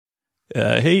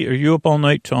Hey, are you up all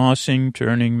night tossing,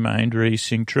 turning, mind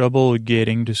racing, trouble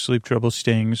getting to sleep, trouble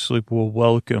staying asleep? Well,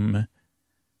 welcome.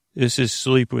 This is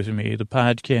Sleep With Me, the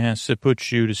podcast that puts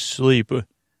you to sleep.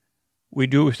 We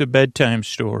do it with a bedtime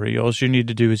story. All you need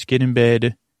to do is get in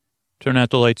bed, turn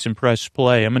out the lights, and press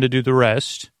play. I'm going to do the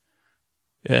rest.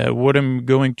 What I'm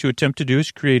going to attempt to do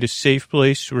is create a safe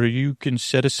place where you can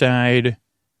set aside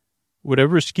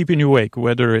whatever is keeping you awake,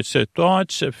 whether it's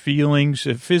thoughts, feelings,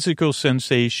 physical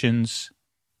sensations,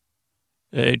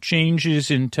 changes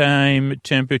in time,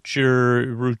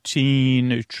 temperature,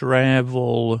 routine,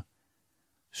 travel.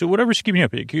 So whatever's keeping you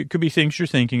up, it could be things you're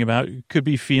thinking about. It could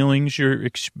be feelings you're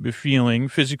feeling,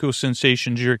 physical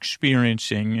sensations you're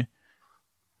experiencing.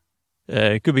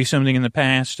 It could be something in the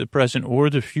past, the present, or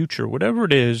the future. Whatever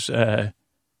it is, I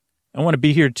want to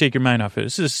be here to take your mind off it.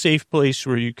 This is a safe place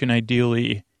where you can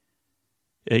ideally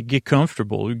get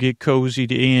comfortable, get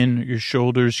cozied in. Your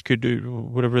shoulders could do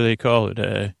whatever they call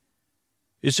it.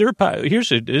 This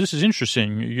is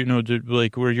interesting,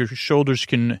 like where your shoulders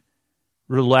can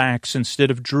relax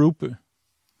instead of droop.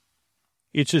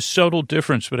 It's a subtle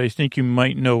difference, but I think you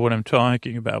might know what I'm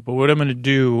talking about. But what I'm going to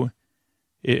do,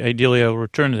 ideally I'll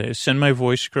return to that, is send my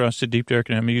voice across the deep dark,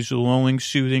 and I'm going to use lulling,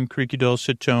 soothing, creaky,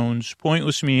 dulcet tones,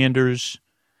 pointless meanders,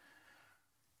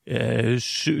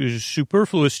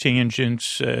 superfluous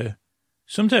tangents,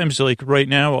 sometimes like right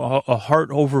now, a heart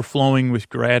overflowing with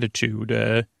gratitude,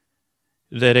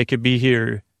 that I could be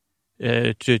here,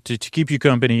 to keep you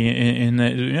company in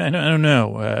that. I don't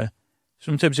know.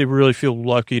 Sometimes I really feel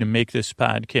lucky to make this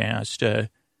podcast.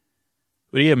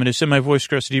 But yeah, I'm going to send my voice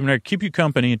across the deep dark, keep you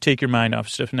company and take your mind off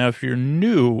stuff. Now, if you're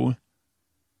new,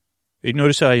 you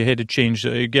notice how I had to change,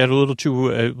 I got a little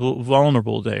too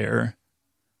vulnerable there.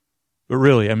 But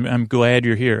really, I'm glad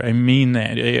you're here. I mean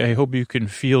that. I hope you can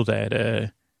feel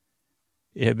that.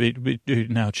 But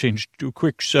now change to a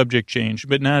quick subject change,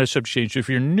 but not a subject change. If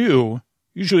you're new,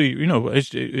 usually,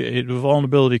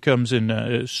 vulnerability comes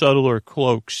in subtler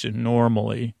cloaks and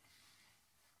normally.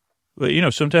 But,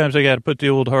 sometimes I got to put the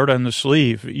old heart on the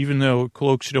sleeve, even though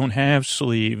cloaks don't have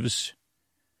sleeves.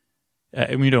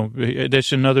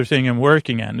 That's another thing I'm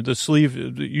working on. The sleeve,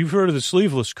 you've heard of the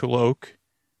sleeveless cloak.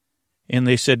 And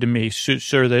they said to me,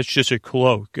 sir, that's just a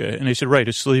cloak. And I said, right,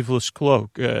 a sleeveless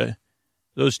cloak.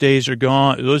 Those days are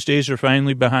gone. Those days are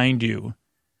finally behind you.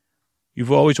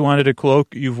 You've always wanted a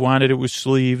cloak. You've wanted it with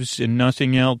sleeves and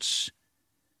nothing else.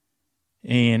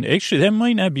 And actually, that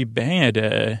might not be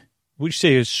bad. Would you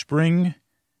say a spring?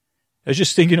 I was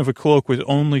just thinking of a cloak with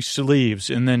only sleeves.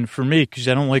 And then for me, because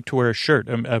I don't like to wear a shirt,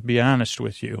 I'll be honest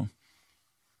with you.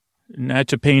 Not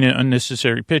to paint an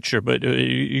unnecessary picture, but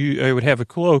I would have a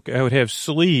cloak. I would have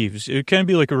sleeves. It would kind of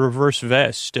be like a reverse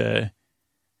vest.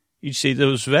 You'd say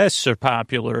those vests are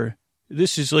popular.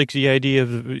 This is like the idea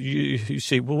of, you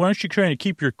say, well, why aren't you trying to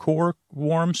keep your core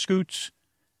warm, Scoots?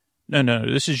 No,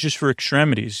 this is just for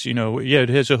extremities. It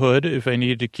has a hood if I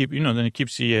need to keep, then it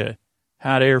keeps the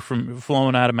hot air from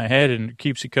flowing out of my head and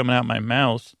keeps it coming out my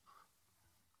mouth.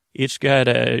 It's got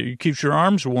it keeps your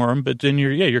arms warm, but then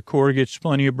your core gets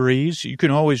plenty of breeze. You can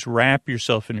always wrap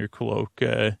yourself in your cloak.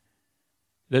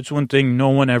 That's one thing no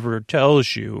one ever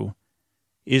tells you,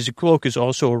 is a cloak is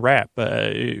also a wrap.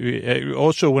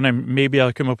 Also, maybe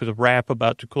I'll come up with a rap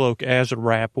about the cloak as a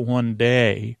wrap one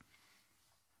day.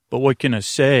 But what can I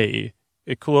say?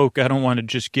 A cloak, I don't want to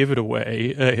just give it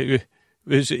away.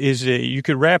 You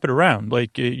could wrap it around.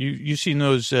 Like you've seen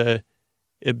those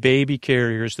baby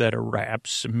carriers that are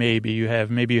wraps. Maybe you have,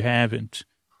 maybe you haven't.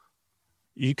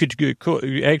 You could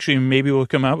actually, maybe we'll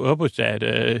come up with that.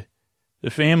 The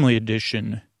family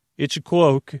edition. It's a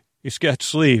cloak. It's got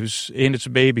sleeves and it's a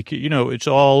baby. It's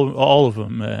all of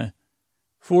them.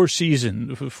 Four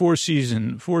seasonal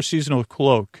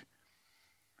cloak.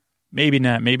 Maybe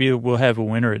not. Maybe we'll have a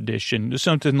winter edition.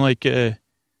 Something like,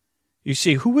 you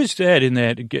see, who was that in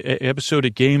that episode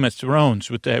of Game of Thrones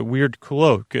with that weird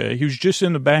cloak? He was just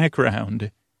in the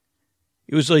background.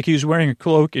 It was like he was wearing a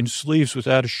cloak and sleeves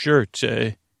without a shirt.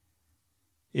 I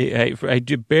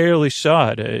barely saw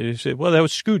it. I said, well, that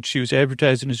was Scooch. He was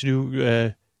advertising his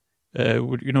new,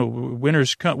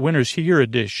 Winter's Here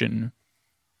edition.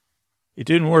 It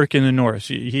didn't work in the North.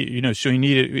 So he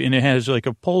needed, and it has like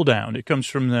a pull down. It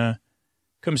comes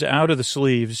out of the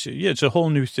sleeves. Yeah, it's a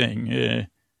whole new thing.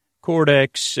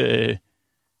 Cortex,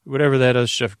 whatever that other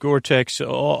stuff, Gore-Tex,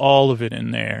 all of it in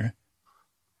there.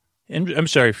 And I'm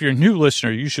sorry, if you're a new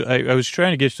listener, I was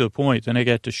trying to get to the point, then I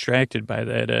got distracted by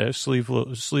that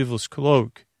sleeveless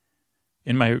cloak.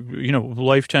 And my,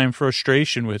 lifetime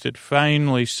frustration with it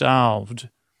finally solved.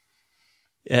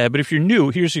 But if you're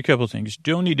new, here's a couple of things.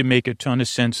 Don't need to make a ton of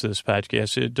sense of this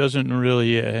podcast. It doesn't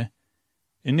really,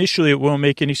 initially it won't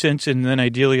make any sense, and then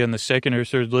ideally on the second or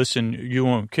third listen, you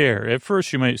won't care. At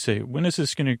first, you might say, when is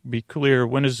this going to be clear?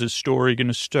 When is the story going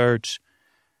to start?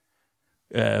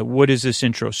 What is this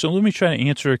intro? So let me try to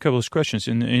answer a couple of questions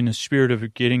in the spirit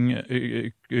of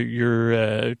getting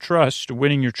your trust,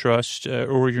 winning your trust,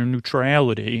 or your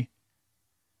neutrality.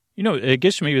 You know, I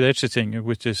guess maybe that's the thing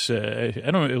with this. I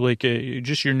don't know, like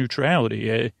just your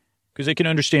neutrality, because I can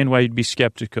understand why you'd be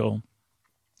skeptical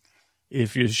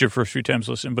if it's your first few times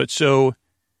listening. But so,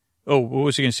 what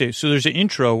was I going to say? So there's an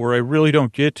intro where I really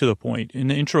don't get to the point, and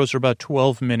the intros are about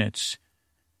 12 minutes.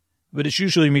 But it's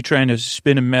usually me trying to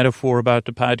spin a metaphor about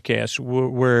the podcast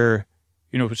where,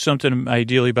 you know, something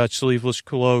ideally about sleeveless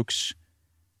cloaks.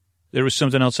 There was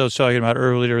something else I was talking about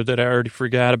earlier that I already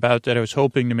forgot about that I was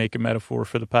hoping to make a metaphor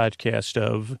for the podcast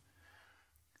of.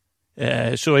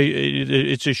 So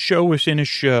it's a show within a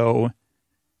show.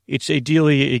 It's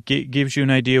ideally, it gives you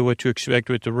an idea what to expect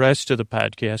with the rest of the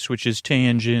podcast, which is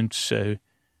tangents,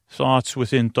 thoughts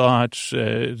within thoughts.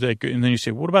 And then you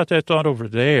say, what about that thought over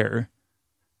there?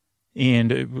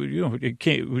 And, you know, it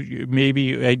can't,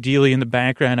 maybe ideally in the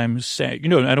background, I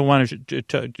don't want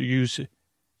to use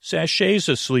sachet is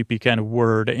a sleepy kind of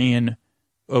word and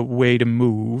a way to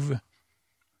move.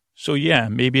 So, yeah,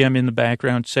 maybe I'm in the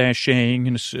background sashaying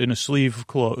in a sleeved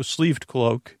cloak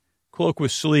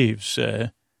with sleeves,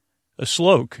 a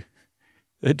sloak.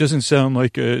 That doesn't sound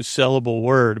like a sellable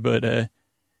word, but,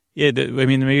 yeah,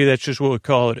 maybe that's just what we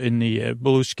call it in the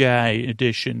Blue Sky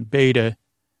edition, beta.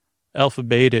 Alpha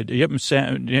beta. Yep.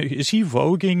 Is he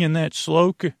voguing in that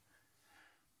sloak?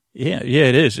 Yeah,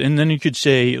 it is. And then you could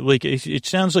say, like, it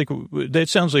sounds like, that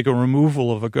sounds like a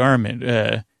removal of a garment.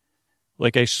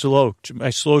 Like I sloked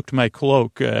my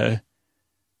cloak.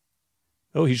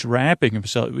 He's wrapping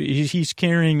himself. He's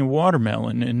carrying a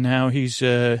watermelon, and now he's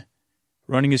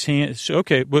running his hands.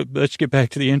 Okay, but let's get back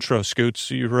to the intro, Scoots.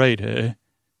 You're right.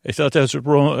 I thought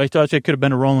that could have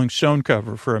been a Rolling Stone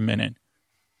cover for a minute.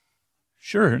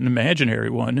 Sure, an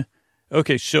imaginary one.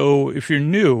 Okay, so if you're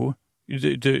new,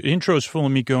 the intro is full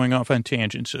of me going off on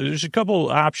tangents. So there's a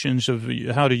couple options of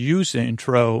how to use the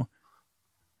intro,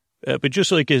 but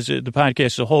just like as the podcast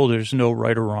as a whole, there's no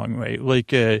right or wrong way.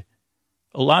 Like a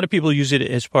lot of people use it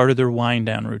as part of their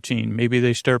wind-down routine. Maybe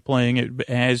they start playing it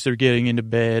as they're getting into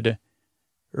bed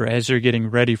or as they're getting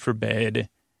ready for bed,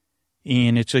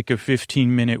 and it's like a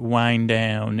 15-minute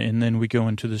wind-down, and then we go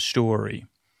into the story.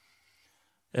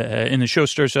 And the show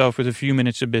starts off with a few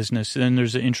minutes of business. Then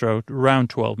there's the intro, around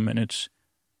 12 minutes.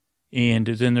 And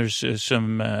then there's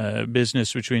some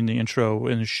business between the intro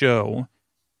and the show.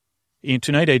 And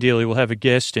tonight, ideally, we'll have a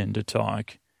guest in to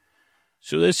talk.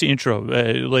 So that's the intro.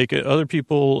 Other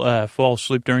people fall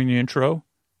asleep during the intro.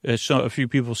 So a few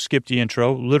people skip the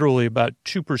intro. Literally about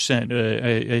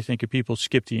 2%, I think, of people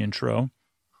skip the intro.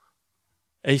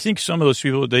 I think some of those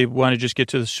people, they want to just get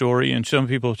to the story, and some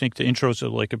people think the intros are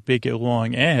like a big,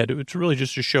 long ad. It's really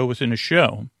just a show within a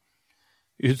show,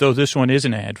 though this one is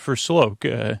an ad for Sloak.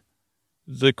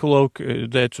 The cloak,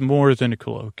 that's more than a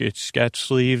cloak. It's got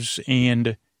sleeves,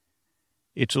 and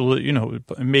it's,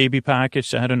 maybe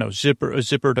pockets, I don't know, zipper,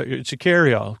 it's a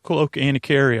carry-all, cloak and a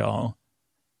carry-all.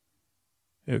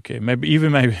 Okay, I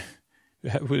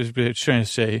was trying to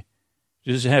say,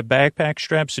 does it have backpack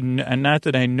straps? And not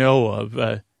that I know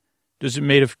of. Does it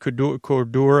made of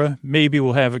cordura? Maybe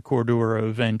we'll have a cordura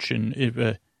invention.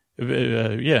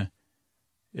 Yeah.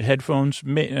 Headphones?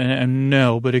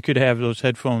 No, but it could have those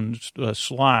headphones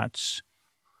slots.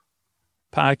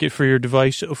 Pocket for your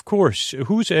device? Of course.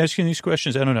 Who's asking these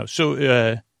questions? I don't know. So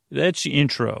that's the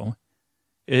intro.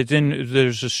 Then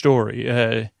there's a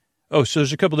story. So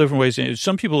there's a couple different ways.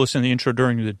 Some people listen to the intro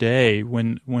during the day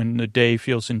when the day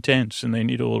feels intense and they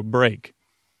need a little break.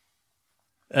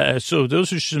 So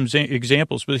those are some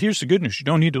examples. But here's the good news. You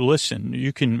don't need to listen.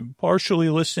 You can partially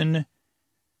listen.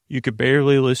 You could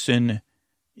barely listen.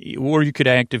 Or you could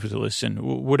actively listen.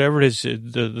 Whatever it is,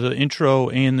 the intro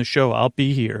and the show, I'll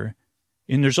be here.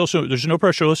 And there's no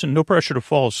pressure to listen, no pressure to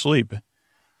fall asleep.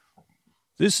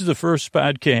 This is the first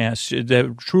podcast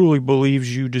that truly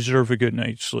believes you deserve a good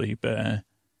night's sleep.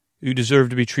 You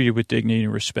deserve to be treated with dignity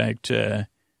and respect.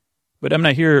 But I'm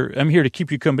not here. I'm here to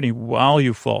keep you company while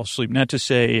you fall asleep. Not to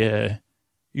say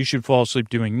you should fall asleep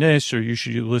doing this or you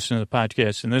should listen to the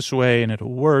podcast in this way and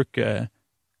it'll work. I'm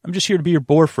just here to be your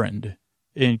boyfriend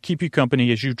and keep you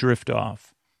company as you drift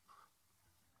off.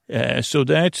 So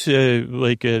that's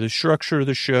the structure of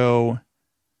the show.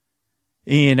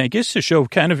 And I guess the show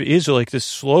kind of is like this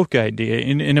Sloak idea,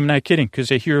 and I'm not kidding,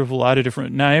 because I hear of a lot of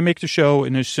different. Now I make the show,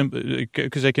 and there's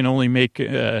because I can only make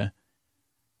one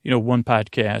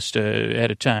podcast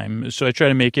at a time. So I try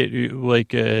to make it with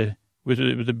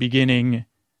the beginning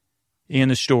in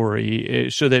the story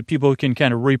so that people can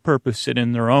kind of repurpose it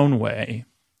in their own way.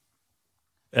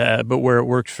 But where it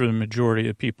works for the majority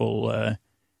of people,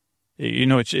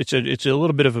 it's a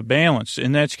little bit of a balance.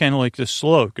 And that's kind of like the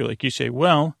Sloak. Like you say,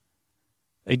 well,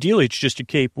 ideally it's just a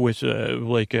cape with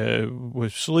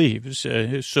with sleeves,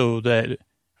 so that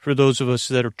for those of us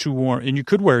that are too warm, and you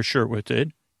could wear a shirt with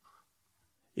it.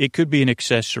 It could be an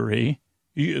accessory.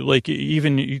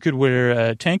 You could wear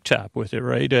a tank top with it,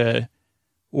 right?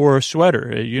 Or a sweater,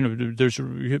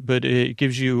 but it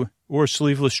gives you, or a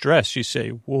sleeveless dress. You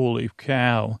say, holy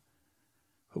cow,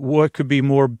 what could be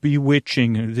more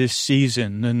bewitching this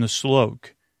season than the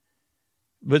Sloak?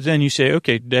 But then you say,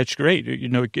 okay, that's great.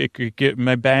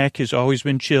 My back has always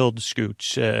been chilled,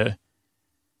 Scoots.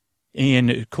 And,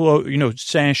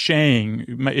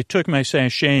 sashaying, it took my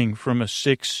sashaying from a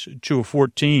 6 to a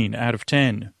 14 out of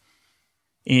 10.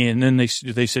 And then they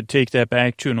said, take that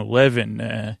back to an 11,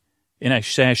 and I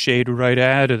sashayed right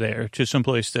out of there to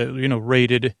someplace that,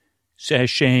 rated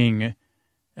sashaying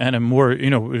in a more,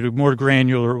 more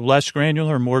granular, less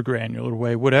granular, more granular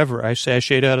way, whatever. I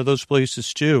sashayed out of those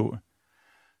places too.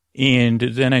 And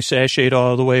then I sashayed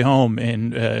all the way home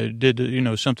and did,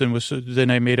 something with, then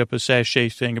I made up a sachet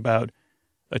thing about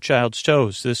a child's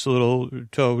toes. This little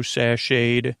toe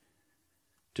sashayed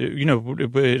to,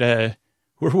 but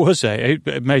where was I?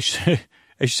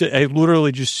 I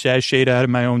literally just sashayed out of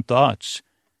my own thoughts.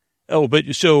 Oh, but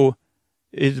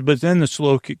then the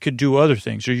Sloak could do other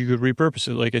things, or you could repurpose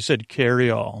it. Like I said,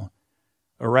 carry all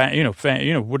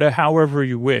around, however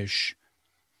you wish.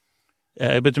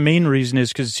 But the main reason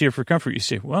is because it's here for comfort. You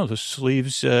say, well, the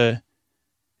sleeves, they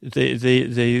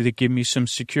give me some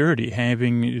security.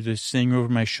 Having this thing over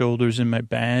my shoulders and my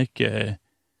back, it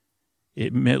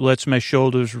lets my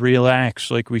shoulders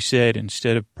relax, like we said,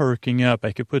 instead of perking up.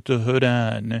 I could put the hood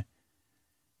on.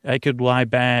 I could lie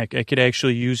back. I could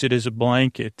actually use it as a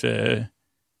blanket.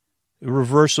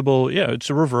 Reversible. Yeah, it's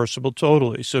a reversible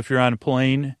totally. So if you're on a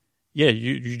plane,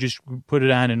 you just put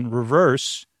it on in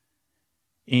reverse,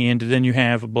 and then you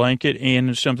have a blanket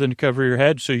and something to cover your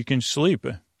head so you can sleep.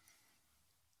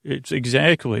 It's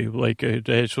exactly like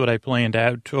that's what I planned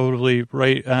out, totally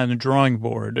right on the drawing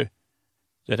board.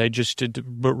 That I just did,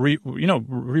 but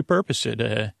repurpose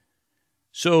it.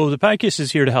 So the podcast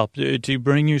is here to help, to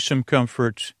bring you some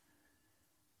comfort,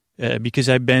 because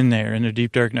I've been there in a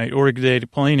deep, dark night. Or the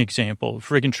plane example,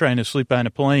 friggin' trying to sleep on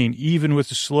a plane, even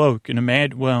with a Sloak. And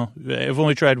I've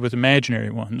only tried with imaginary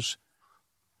ones.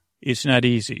 It's not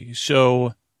easy.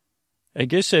 So I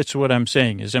guess that's what I'm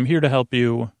saying, is I'm here to help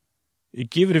you.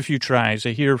 Give it a few tries.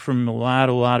 I hear from a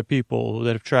lot of people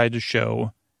that have tried the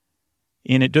show.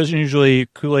 And it doesn't usually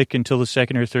click until the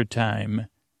second or third time.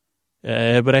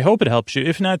 But I hope it helps you.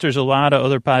 If not, there's a lot of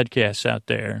other podcasts out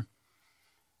there.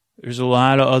 There's a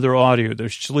lot of other audio.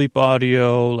 There's sleep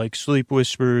audio, like Sleep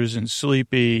Whispers and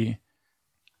Sleepy.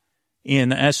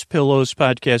 And the S-Pillows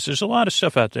podcast. There's a lot of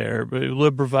stuff out there.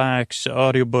 LibriVox,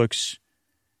 audiobooks.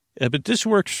 But this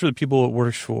works for the people it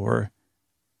works for.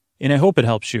 And I hope it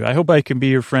helps you. I hope I can be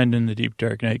your friend in the deep,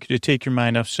 dark night, to take your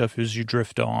mind off stuff as you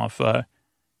drift off.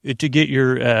 To get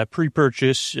your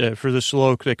pre-purchase for the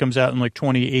Sloak that comes out in like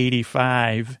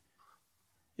 2085,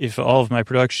 if all of my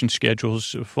production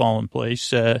schedules fall in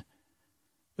place. But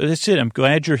that's it. I'm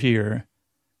glad you're here.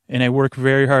 And I work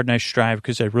very hard and I strive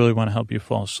because I really want to help you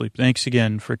fall asleep. Thanks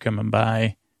again for coming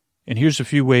by. And here's a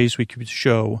few ways we keep the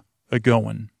show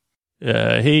a-going.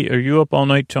 Hey, are you up all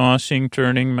night tossing,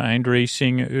 turning, mind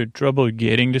racing, trouble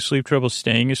getting to sleep, trouble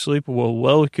staying asleep? Well,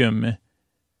 welcome.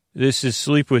 This is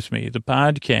Sleep With Me, the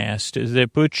podcast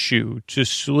that puts you to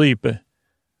sleep.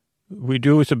 We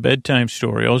do it with a bedtime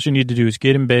story. All you need to do is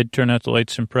get in bed, turn out the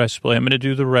lights, and press play. I'm going to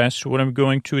do the rest. What I'm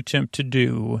going to attempt to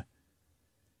do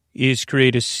is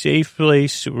create a safe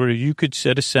place where you could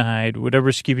set aside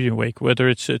whatever's keeping you awake, whether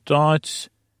it's thoughts,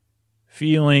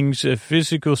 feelings,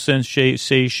 physical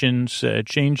sensations,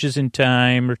 changes in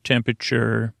time or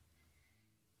temperature,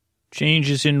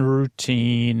 changes in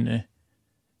routine.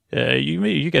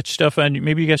 You got stuff on.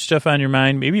 Maybe you got stuff on your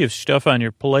mind. Maybe you have stuff on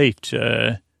your plate.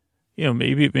 Maybe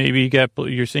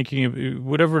you're thinking of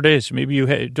whatever it is. Maybe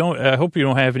you don't. I hope you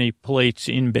don't have any plates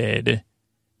in bed.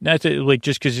 Not that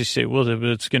just because you say, well,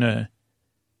 it's gonna.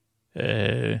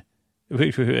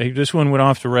 This one went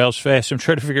off the rails fast. I'm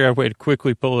trying to figure out a way to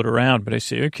quickly pull it around. But I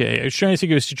say, okay. I was trying to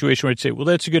think of a situation where I'd say, well,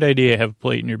 that's a good idea. Have a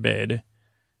plate in your bed.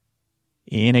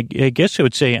 And I guess I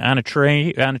would say on a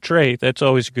tray, that's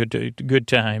always a good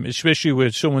time, especially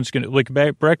when someone's going to, like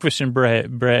breakfast and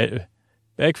bread.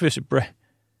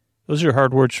 Those are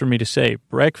hard words for me to say.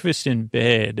 Breakfast in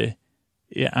bed,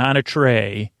 on a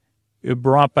tray,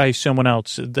 brought by someone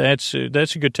else. That's a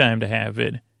good time to have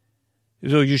it.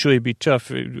 It'll usually be tough.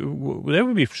 That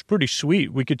would be pretty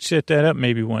sweet. We could set that up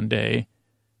maybe one day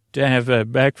to have a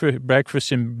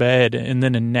breakfast in bed and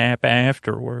then a nap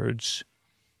afterwards.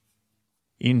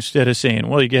 Instead of saying,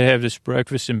 well, you got to have this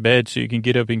breakfast in bed so you can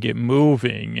get up and get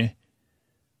moving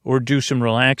or do some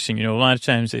relaxing. You know, a lot of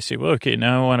times they say, well, okay,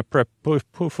 now I want to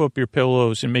poof up your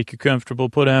pillows and make you comfortable.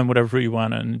 Put on whatever you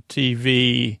want on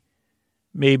TV.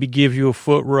 Maybe give you a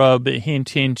foot rub, hint,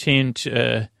 hint, hint.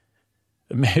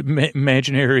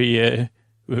 Imaginary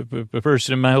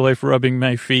person in my life rubbing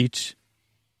my feet.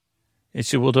 And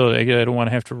say, well, I don't want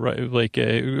to have to,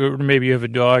 or maybe you have a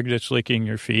dog that's licking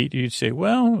your feet. You'd say,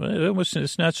 well,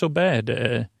 it's not so bad.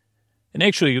 And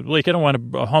actually, I don't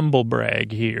want to humble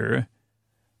brag here,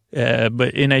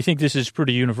 and I think this is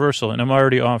pretty universal, and I'm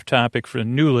already off topic for the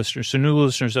new listeners. So new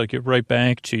listeners, I'll get right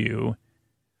back to you.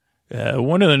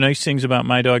 One of the nice things about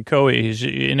my dog, Koe, is,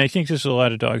 and I think there's a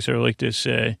lot of dogs that are like this,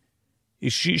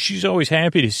 she's always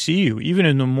happy to see you, even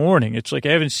in the morning. It's like,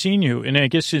 I haven't seen you, and I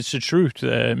guess it's the truth.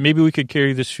 Maybe we could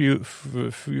carry this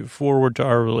forward to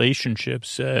our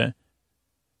relationships.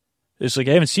 It's like,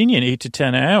 I haven't seen you in 8 to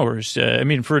 10 hours. I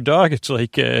mean, for a dog, it's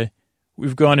like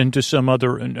we've gone into some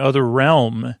other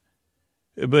realm.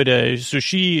 But so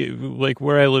she, like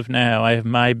where I live now, I have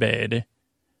my bed.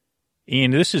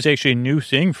 And this is actually a new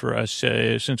thing for us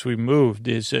since we moved.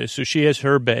 Is so she has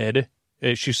her bed.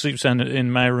 She sleeps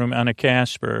in my room on a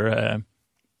Casper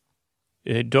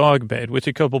a dog bed with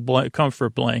a couple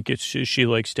comfort blankets she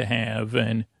likes to have,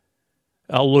 and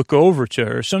I'll look over to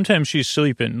her. Sometimes she's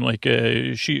sleeping, like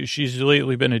she's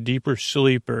lately been a deeper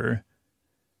sleeper.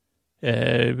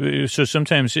 So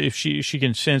sometimes if she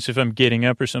can sense if I'm getting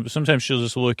up or something, sometimes she'll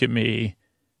just look at me.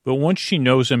 But once she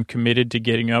knows I'm committed to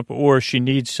getting up, or she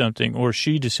needs something, or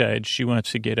she decides she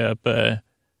wants to get up,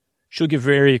 she'll get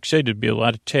very excited. There'll be a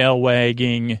lot of tail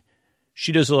wagging.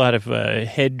 She does a lot of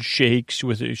head shakes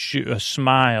with a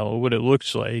smile, what it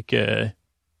looks like.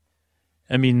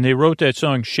 I mean, they wrote that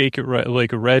song, Shake It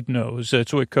Like a Red Nose.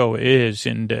 That's what Koa is,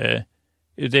 and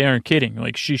they aren't kidding.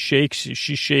 Like, she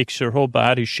shakes, her whole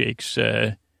body shakes,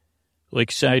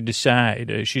 like side to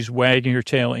side. She's wagging her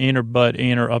tail and her butt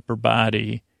and her upper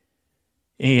body.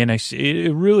 And I say,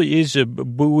 it really is a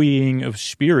buoying of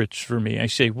spirits for me. I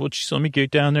say, well, just let me get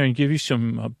down there and give you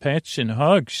some pets and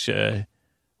hugs.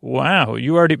 Wow,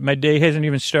 my day hasn't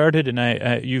even started,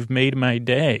 and you've made my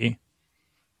day.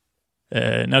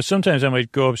 Now, sometimes I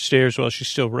might go upstairs while she's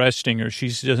still resting, or she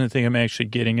doesn't think I'm actually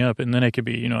getting up, and then I could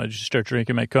be, I just start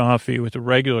drinking my coffee with the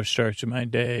regular starts of my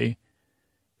day.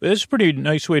 But that's a pretty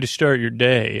nice way to start your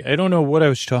day. I don't know what I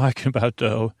was talking about,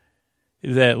 though,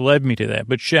 that led me to that.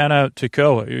 But shout out to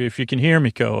Koa. If you can hear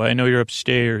me, Koa, I know you're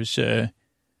upstairs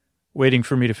waiting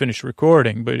for me to finish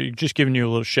recording, but just giving you a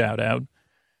little shout out.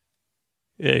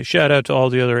 Shout out to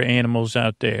all the other animals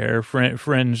out there,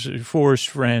 friends, forest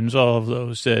friends, all of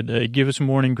those that give us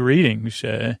morning greetings.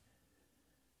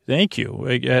 Thank you.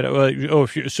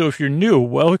 If you're new,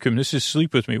 welcome. This is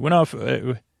Sleep With Me. Went off.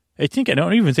 I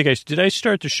don't even think did I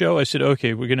start the show? I said,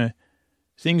 okay,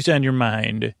 things on your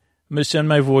mind. I'm going to send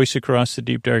my voice across the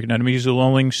deep dark night. I'm going to use the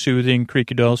lulling, soothing,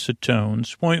 creaky, dulcet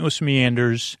tones, pointless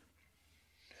meanders,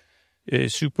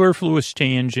 superfluous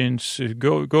tangents,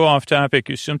 go off topic.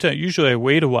 Usually I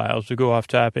wait a while to go off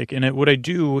topic. And what I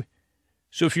do,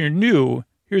 so if you're new,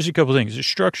 here's a couple things. The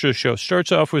structure of the show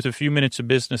starts off with a few minutes of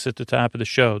business at the top of the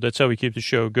show. That's how we keep the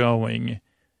show going.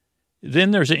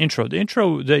 Then there's an intro. The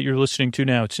intro that you're listening to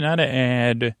now, it's not an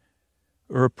ad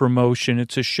or a promotion.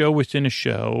 It's a show within a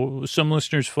show. Some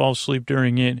listeners fall asleep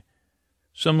during it.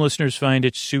 Some listeners find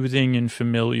it soothing and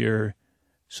familiar.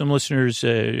 Some listeners,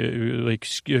 a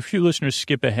few listeners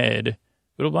skip ahead.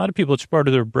 But a lot of people, it's part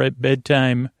of their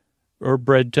bedtime or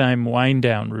bedtime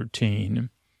wind-down routine.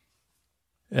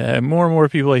 More and more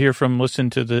people I hear from listen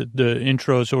to the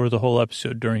intros or the whole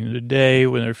episode during the day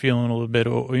when they're feeling a little bit,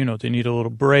 they need a little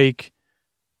break.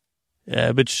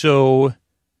 So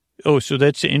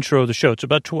that's the intro of the show. It's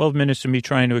about 12 minutes of me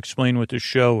trying to explain what the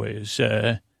show is.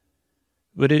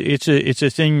 But it's a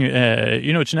thing,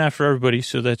 it's not for everybody,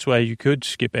 so that's why you could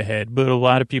skip ahead. But a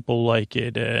lot of people like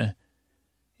it.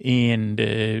 And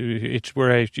it's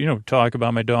where I, talk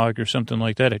about my dog or something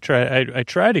like that. I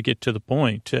try to get to the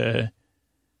point,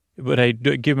 but I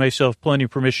give myself plenty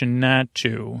of permission not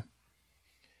to.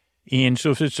 And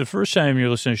so if it's the first time you're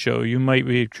listening to the show, you might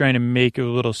be trying to make a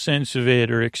little sense of it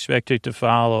or expect it to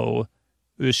follow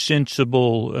a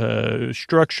sensible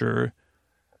structure.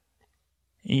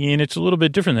 And it's a little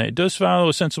bit different than that. It does follow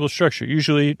a sensible structure.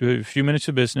 Usually a few minutes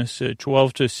of business,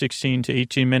 12 to 16 to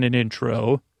 18-minute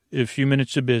intro, a few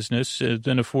minutes of business,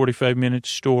 then a 45-minute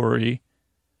story,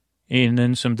 and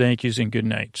then some thank yous and good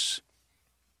nights.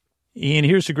 And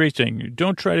here's the great thing.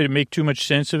 Don't try to make too much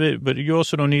sense of it, but you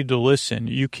also don't need to listen.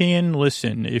 You can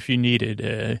listen if you need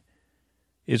it.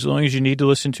 As long as you need to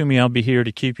listen to me, I'll be here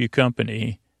to keep you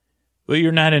company. But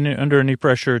you're not under any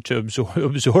pressure to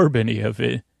absorb any of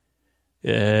it.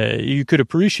 You could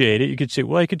appreciate it. You could say,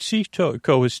 well, I could see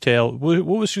Koa's tail. What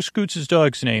was Scoots'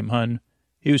 dog's name, hun?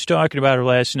 He was talking about her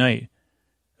last night.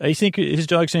 I think his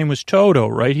dog's name was Toto,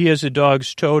 right? He has the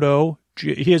dogs Toto.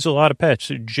 He has a lot of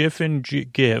pets. Jiff and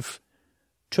Gif,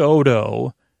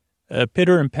 Toto,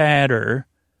 Pitter and Patter,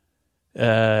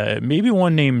 maybe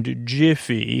one named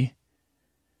Jiffy.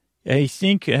 I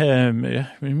think he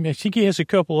has a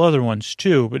couple other ones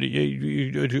too, but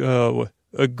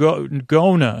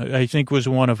Gona, I think, was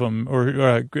one of them,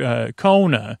 or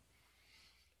Kona.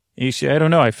 He said, I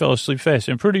don't know, I fell asleep fast.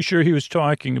 I'm pretty sure he was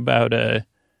talking about,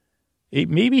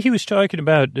 maybe he was talking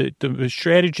about the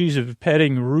strategies of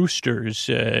petting roosters,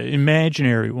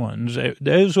 imaginary ones. That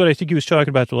is what I think he was talking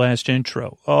about the last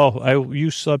intro. Oh, you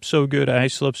slept so good, I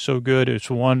slept so good, it's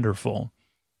wonderful.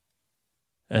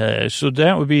 So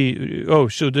that would be,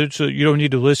 so you don't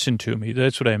need to listen to me.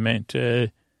 That's what I meant.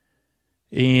 And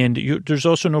there's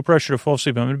also no pressure to fall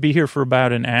asleep. I'm going to be here for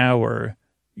about an hour.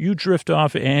 You drift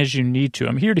off as you need to.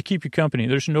 I'm here to keep you company.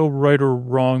 There's no right or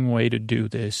wrong way to do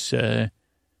this. And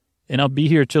I'll be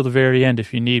here till the very end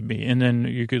if you need me. And then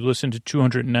you could listen to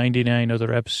 299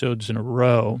 other episodes in a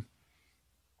row.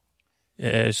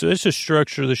 So that's the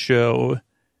structure of the show.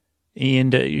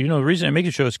 And, the reason I make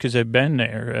the show is because I've been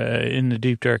there in the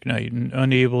deep, dark night and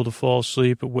unable to fall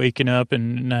asleep, waking up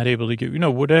and not able to get,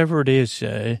 whatever it is.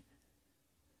 I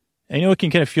know it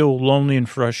can kind of feel lonely and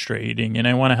frustrating, and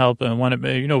I want to help. I want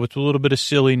to, with a little bit of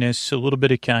silliness, a little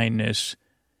bit of kindness,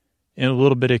 and a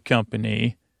little bit of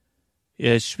company.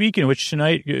 Speaking of which,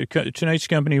 tonight's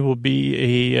company will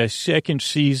be a second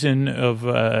season of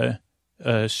a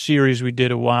series we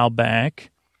did a while back.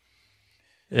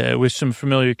 With some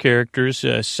familiar characters,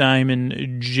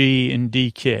 Simon, G, and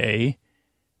DK.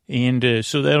 And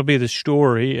so that'll be the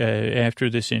story after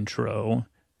this intro.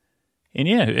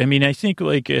 And I think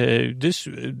this,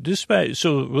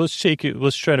 so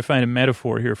let's try to find a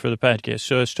metaphor here for the podcast.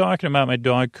 So I was talking about my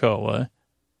dog, Koa,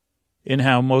 and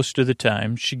how most of the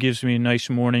time she gives me a nice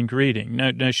morning greeting.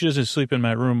 Now she doesn't sleep in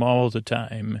my room all the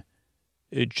time.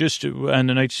 Just on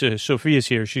the nights Sophia's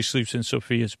here, she sleeps in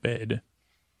Sophia's bed.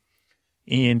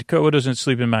 And Koa doesn't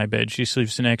sleep in my bed. She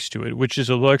sleeps next to it, which is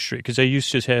a luxury because I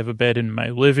used to have a bed in my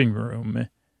living room,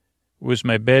 was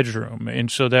my bedroom. And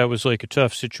so that was like a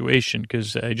tough situation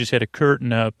because I just had a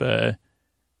curtain up. That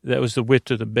was the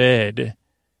width of the bed.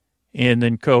 And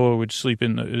then Koa would sleep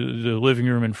in the living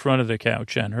room in front of the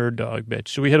couch on her dog bed.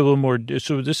 So we had a little more.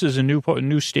 So this is a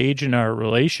new stage in our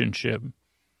relationship.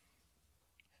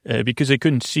 Because I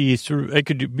couldn't see through, I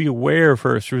could be aware of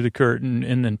her through the curtain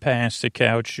and then past the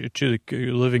couch to the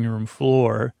living room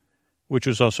floor, which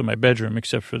was also my bedroom,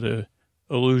 except for the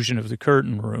illusion of the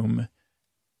curtain room.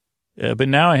 But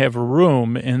now I have a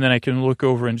room, and then I can look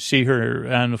over and see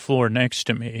her on the floor next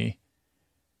to me,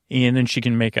 and then she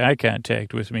can make eye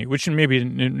contact with me, which maybe,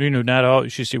 not all.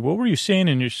 She said, "What were you saying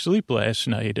in your sleep last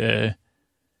night?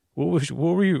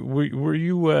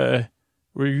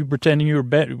 Were you pretending you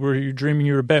were you dreaming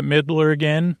you were Bette Midler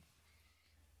again?"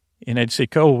 And I'd say,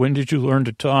 "Koa, when did you learn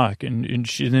to talk?" And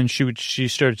she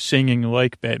started singing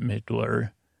like Bette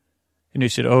Midler. And they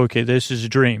said, "Oh, okay, this is a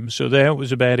dream." So that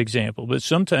was a bad example. But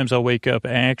sometimes I'll wake up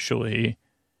actually,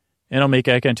 and I'll make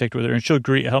eye contact with her, and she'll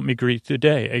help me greet the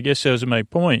day. I guess that was my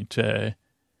point. And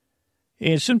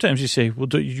sometimes you say, "Well,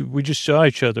 we just saw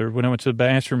each other when I went to the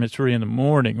bathroom at 3 a.m,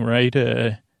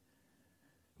 right?"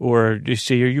 Or you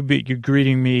say, you're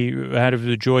greeting me out of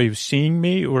the joy of seeing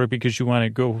me or because you want to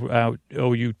go out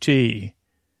OUT?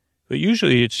 But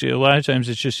usually a lot of times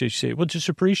it's just you say, well, just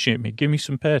appreciate me. Give me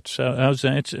some pets. How's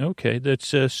that? It's, okay,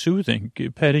 that's soothing.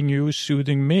 Petting you is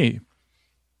soothing me.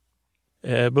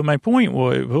 But my point,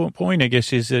 I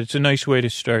guess, is that it's a nice way to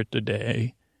start the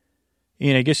day.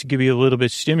 And I guess it could be a little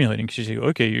bit stimulating because you say,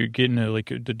 okay, you're getting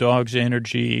the dog's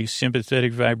energy,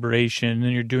 sympathetic vibration,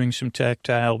 and you're doing some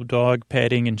tactile dog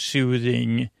petting and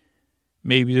soothing.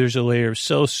 Maybe there's a layer of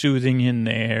self-soothing in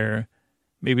there.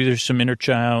 Maybe there's some inner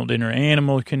child, inner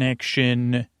animal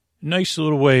connection. Nice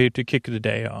little way to kick the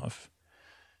day off.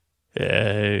 This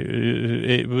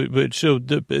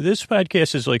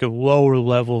podcast is like a lower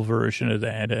level version of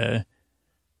that.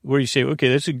 Where you say, okay,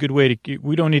 that's a good way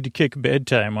we don't need to kick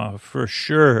bedtime off for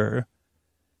sure.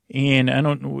 And I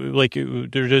don't,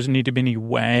 there doesn't need to be any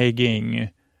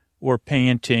wagging or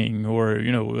panting or,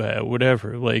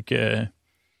 whatever. At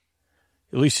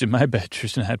least in my bed,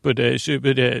 there's not. But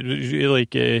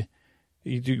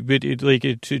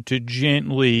To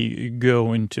gently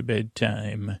go into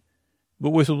bedtime,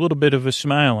 but with a little bit of a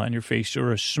smile on your face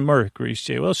or a smirk where you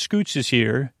say, well, Scoots is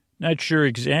here. Not sure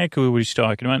exactly what he's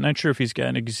talking about. Not sure if he's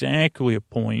got exactly a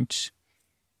point.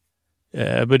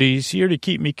 But he's here to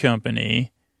keep me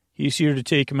company. He's here to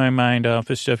take my mind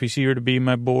off of stuff. He's here to be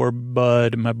my boar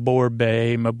bud, my boar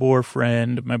bae, my boar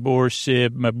friend, my boar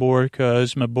sib, my boar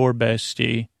cuz, my boar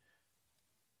bestie.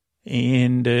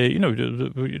 And, to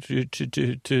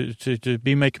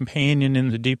be my companion in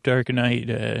the deep, dark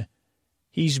night.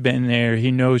 He's been there.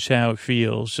 He knows how it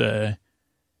feels.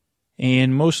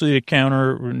 And mostly the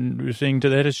counter thing to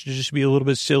that is to just be a little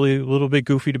bit silly, a little bit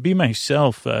goofy, to be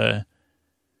myself. I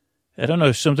don't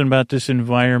know, something about this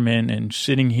environment and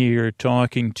sitting here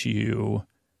talking to you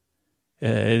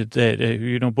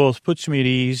that both puts me at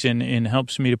ease and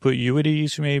helps me to put you at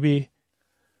ease, maybe.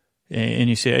 And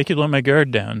you say, I could let my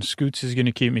guard down. Scoots is going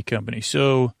to keep me company.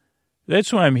 So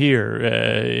that's why I'm here.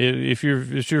 If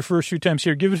it's your first few times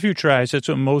here, give it a few tries. That's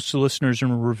what most listeners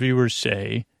and reviewers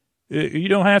say. You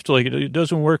don't have to like it. It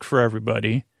doesn't work for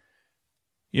everybody.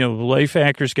 Life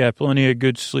Hacker's got plenty of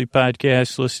good sleep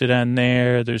podcasts listed on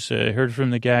there. There's heard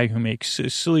from the guy who makes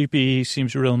Sleepy. He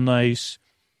seems real nice.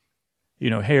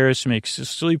 Harris makes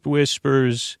Sleep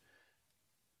Whispers.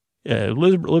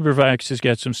 LibriVox has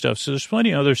got some stuff. So there's plenty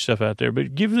of other stuff out there.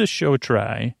 But give this show a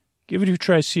try. Give it a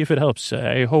try. See if it helps.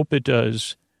 I hope it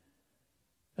does.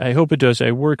 I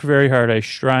work very hard. I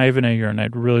strive and I yearn.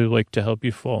 I'd really like to help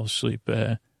you fall asleep.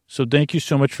 So thank you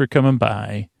so much for coming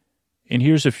by. And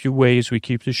here's a few ways we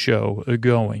keep the show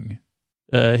going.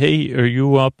 Hey, are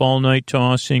you up all night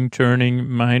tossing, turning,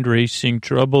 mind racing,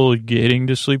 trouble getting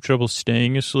to sleep, trouble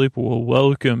staying asleep? Well,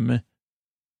 welcome.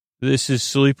 This is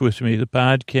Sleep With Me, the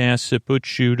podcast that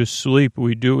puts you to sleep.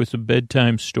 We do it with a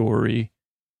bedtime story.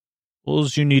 All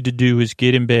you need to do is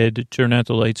get in bed, turn out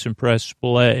the lights, and press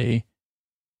play.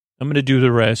 I'm going to do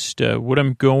the rest. What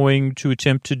I'm going to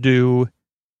attempt to do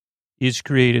is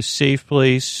create a safe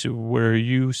place where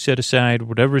you set aside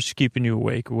whatever's keeping you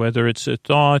awake, whether it's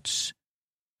thoughts,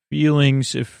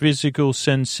 feelings, physical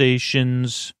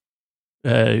sensations,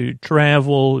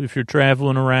 travel, if you're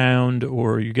traveling around,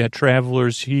 or you got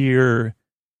travelers here,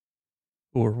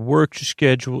 or work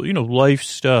schedule, life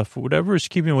stuff, whatever is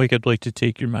keeping you awake. I'd like to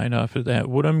take your mind off of that.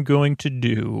 What I'm going to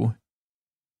do,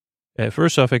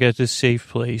 first off, I got this safe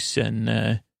place,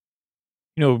 and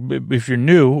if you're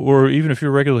new, or even if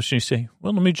you're a regular listener, you say,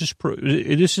 well, let me just,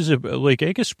 this is I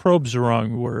guess probe's the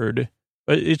wrong word,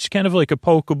 but it's kind of like a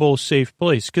pokeable safe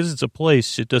place, because it's a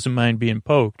place, it doesn't mind being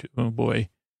poked. Oh boy.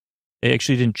 I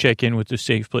actually didn't check in with the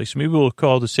safe place. Maybe we'll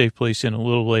call the safe place in a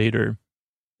little later.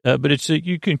 But it's,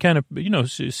 you can kind of,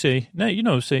 say, every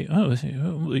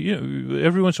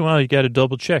once in a while you got to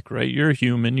double check, right? You're a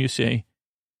human. You say,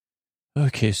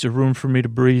 okay, is there room for me to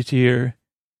breathe here?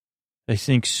 I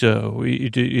think so.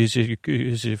 Does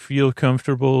it feel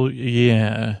comfortable?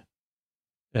 Yeah.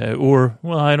 Or,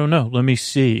 well, I don't know. Let me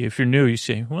see. If you're new, you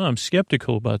say, well, I'm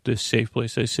skeptical about this safe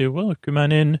place. I say, well, come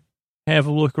on in, have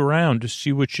a look around to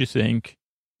see what you think.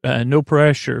 No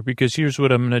pressure, because here's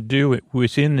what I'm going to do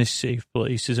within this safe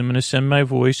place is I'm going to send my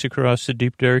voice across the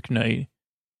deep, dark night.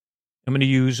 I'm going to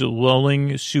use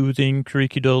lulling, soothing,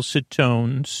 creaky, dulcet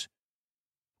tones,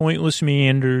 pointless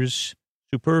meanders,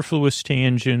 superfluous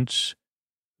tangents,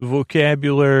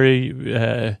 vocabulary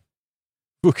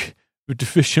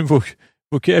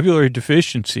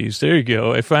deficiencies. There you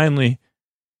go. I finally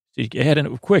add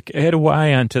a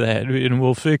Y onto that, and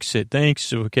we'll fix it. Thanks,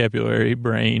 vocabulary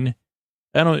brain.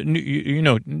 I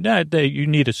don't, not that you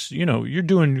need you're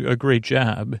doing a great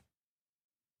job.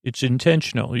 It's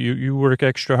intentional. You work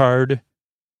extra hard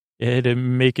at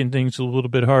making things a little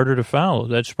bit harder to follow.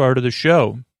 That's part of the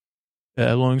show.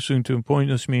 Long, soon to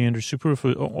pointless meander,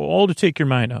 superfluous, all to take your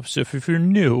mind off. So if you're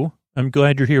new, I'm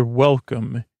glad you're here.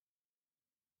 Welcome.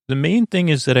 The main thing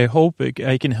is that I hope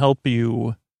I can help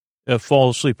you fall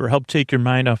asleep or help take your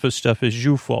mind off of stuff as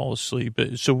you fall asleep.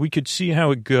 So we could see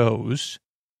how it goes.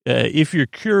 If you're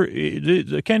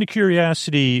the kind of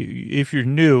curiosity, if you're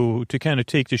new to kind of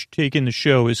take in the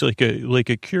show is like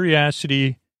a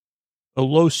curiosity, a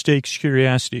low stakes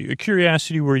curiosity, a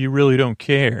curiosity where you really don't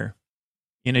care.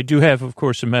 And I do have, of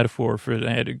course, a metaphor for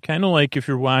that. Kind of like if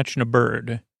you're watching a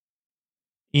bird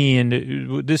and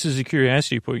this is a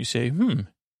curiosity point, you say,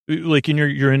 like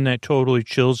you're in that totally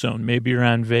chill zone. Maybe you're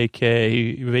on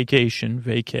vacation,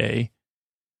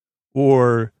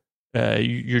 or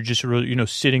you're just really,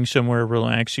 sitting somewhere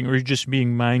relaxing, or you're just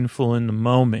being mindful in the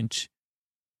moment,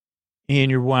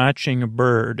 and you're watching a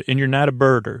bird, and you're not a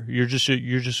birder. You're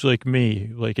just like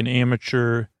me, like an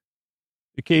amateur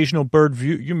occasional bird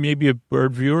view. You may be a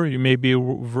bird viewer. You may be a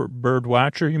bird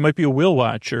watcher. You might be a whale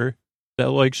watcher that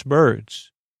likes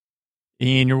birds.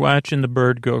 And you're watching the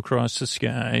bird go across the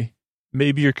sky.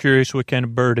 Maybe you're curious what kind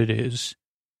of bird it is.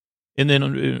 And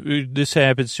then this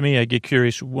happens to me. I get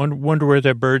curious, wonder where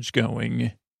that bird's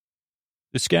going.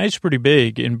 The sky's pretty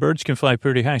big, and birds can fly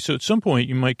pretty high. So at some point,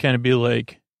 you might kind of be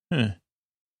like, huh.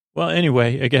 Well,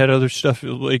 anyway, I got other stuff.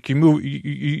 Like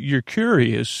you're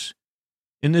curious,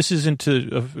 and this isn't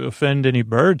to offend any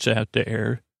birds out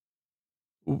there.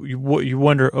 You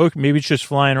wonder, okay, maybe it's just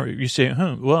flying. Or you say,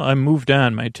 well, I moved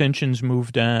on. My attention's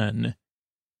moved on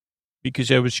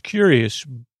because I was curious,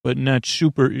 but not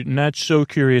so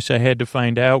curious. I had to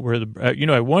find out where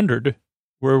I wondered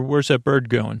where's that bird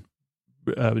going?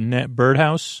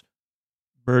 Birdhouse,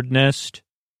 bird nest,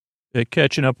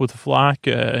 catching up with the flock.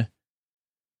 You're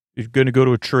going to go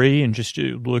to a tree and just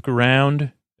look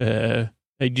around.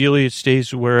 Ideally, it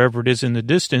stays wherever it is in the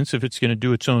distance if it's going to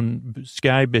do its own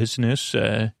sky business.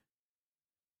 But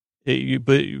I'm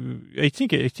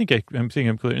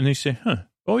clear. And they say,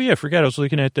 oh, yeah, I forgot I was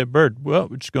looking at that bird. Well,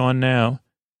 it's gone now.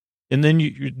 And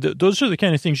then those are the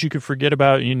kind of things you could forget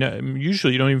about.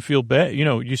 Usually you don't even feel bad.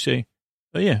 You say,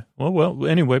 oh, yeah, well,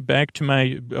 anyway, back to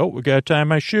we got to tie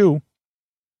my shoe.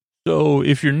 So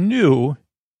if you're new,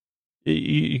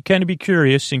 you kind of be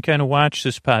curious and kind of watch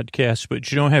this podcast,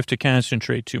 but you don't have to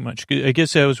concentrate too much. I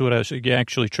guess that was what I was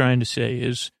actually trying to say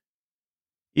is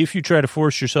if you try to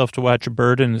force yourself to watch a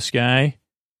bird in the sky,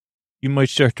 you might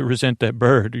start to resent that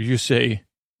bird. Or you say,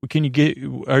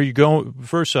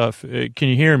 first off, can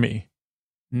you hear me?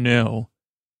 No.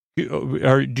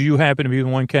 Do you happen to be the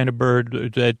one kind of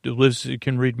bird that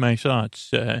can read my thoughts?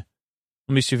 Let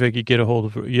me see if I could get a hold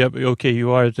of it. Yep. Okay.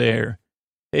 You are there.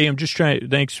 Hey, I'm just trying.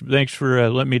 Thanks for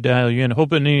letting me dial you in.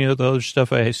 Hoping any of the other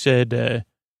stuff I said,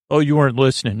 you weren't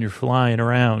listening. You're flying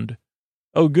around.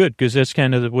 Oh, good. Cause that's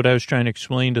kind of what I was trying to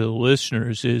explain to the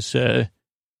listeners is,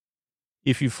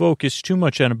 if you focus too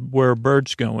much on where a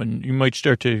bird's going, you might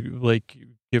start to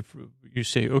you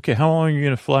say, okay, how long are you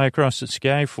going to fly across the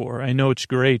sky for? I know it's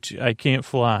great. I can't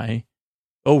fly.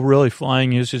 Oh, really?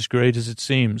 Flying is as great as it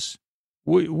seems.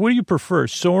 What do you prefer,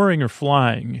 soaring or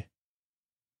flying?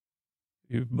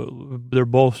 They're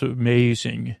both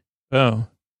amazing. Oh,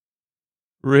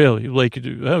 really?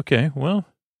 Okay, well,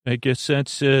 I guess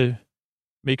that's,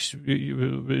 makes,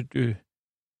 do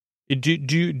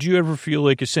you ever feel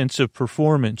like a sense of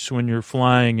performance when you're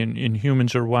flying and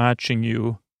humans are watching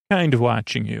you, kind of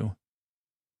watching you?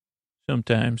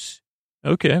 Sometimes.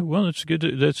 Okay, well, that's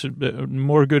good. That's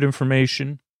more good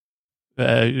information.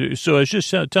 So I was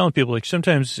just telling people,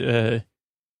 sometimes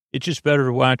it's just better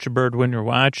to watch a bird when you're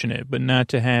watching it, but not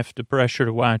to have the pressure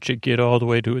to watch it get all the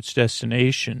way to its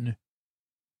destination.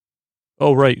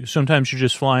 Oh, right. Sometimes you're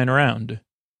just flying around.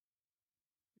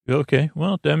 Okay,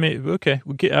 well, okay.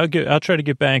 I'll try to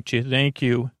get back to you. Thank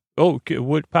you. Oh,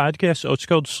 what podcast? Oh, it's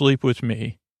called Sleep With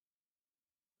Me.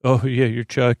 Oh, yeah, you're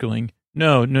chuckling.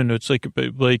 No. It's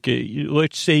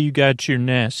let's say you got to your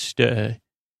nest, and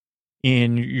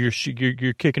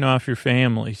you're kicking off your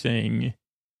family thing,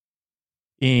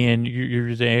 and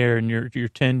you're there, and you're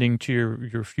tending to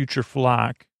your future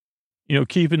flock,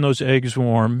 keeping those eggs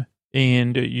warm,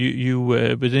 and but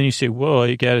then you say, well,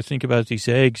 you got to think about these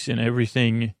eggs and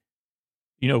everything.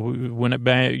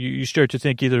 You start to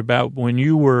think either about when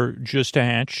you were just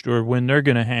hatched or when they're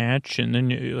going to hatch, and then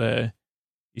you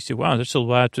say, wow, that's a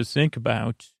lot to think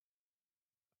about.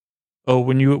 Oh,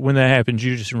 when that happens,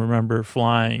 you just remember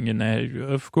flying, and that,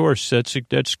 of course,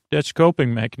 that's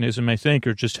coping mechanism, I think,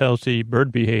 or just healthy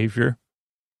bird behavior.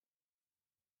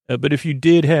 But if you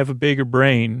did have a bigger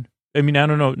brain, I mean, I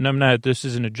don't know, this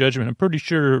isn't a judgment. I'm pretty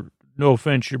sure, no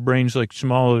offense, your brain's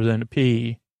smaller than a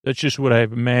pea. That's just what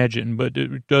I've imagined, but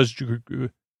it does,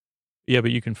 yeah, but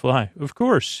you can fly, of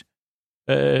course.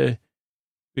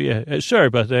 Yeah, sorry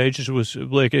about that. I just was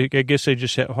I guess I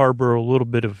just harbor a little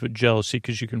bit of jealousy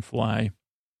because you can fly.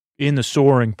 In the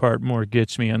soaring part more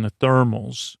gets me on the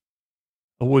thermals.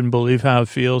 I wouldn't believe how it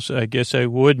feels. I guess I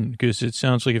wouldn't because it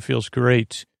sounds like it feels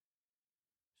great.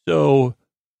 So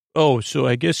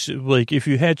I guess if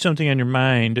you had something on your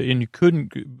mind and you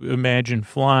couldn't imagine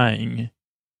flying,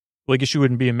 well, I guess you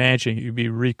wouldn't be imagining it. You'd be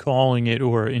recalling it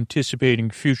or anticipating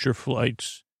future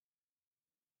flights.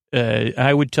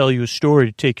 I would tell you a story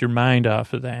to take your mind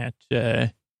off of that.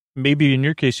 Maybe in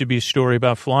your case, it'd be a story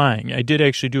about flying. I did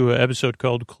actually do an episode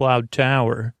called Cloud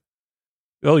Tower.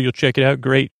 Oh, you'll check it out?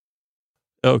 Great.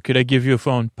 Oh, could I give you a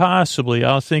phone? Possibly.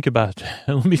 I'll think about that.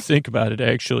 Let me think about it,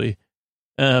 actually.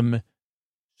 So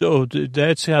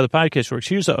that's how the podcast works.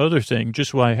 Here's the other thing,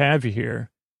 just while I have you here.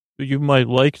 You might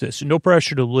like this. No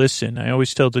pressure to listen. I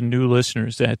always tell the new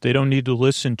listeners that they don't need to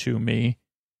listen to me.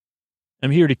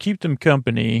 I'm here to keep them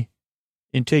company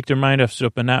and take their mind off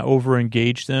stuff and not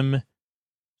over-engage them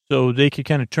so they could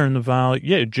kind of turn the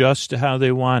volume, adjust to how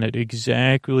they want it.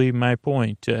 Exactly my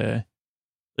point.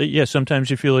 Sometimes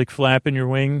you feel like flapping your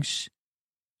wings.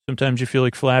 Sometimes you feel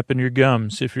like flapping your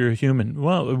gums if you're a human.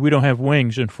 Well, we don't have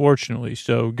wings, unfortunately,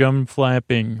 so gum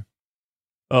flapping.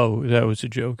 Oh, that was a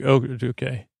joke. Oh,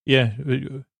 okay. Yeah.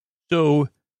 So,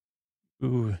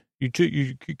 could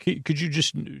you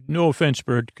just, no offense,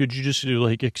 Bird, could you just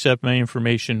like accept my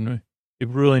information?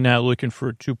 I'm really not looking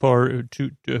for to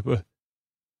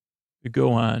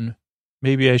go on.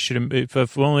 Maybe I should,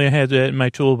 if only I had that in my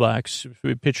toolbox,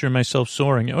 picturing myself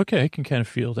soaring. Okay, I can kind of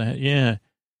feel that. Yeah.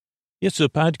 It's a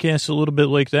podcast a little bit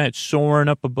like that, soaring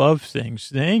up above things.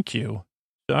 Thank you.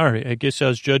 Sorry, I guess I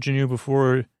was judging you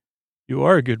before. You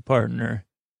are a good partner.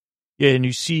 Yeah, and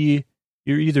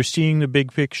you're either seeing the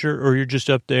big picture or you're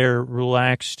just up there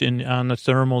relaxed and on the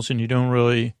thermals and you don't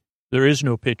really, there is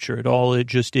no picture at all. It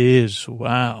just is.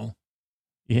 Wow.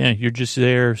 Yeah, you're just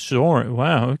there soaring.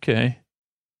 Wow, okay.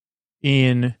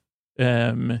 And,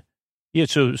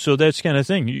 so that's kind of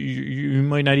thing. You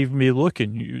might not even be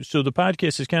looking. So the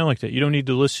podcast is kind of like that. You don't need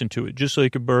to listen to it. Just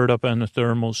like a bird up on the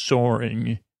thermals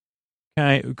soaring.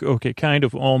 Kind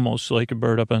of almost like a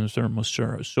bird up on the thermal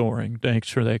soaring. Thanks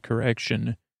for that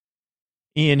correction.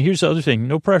 And here's the other thing.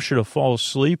 No pressure to fall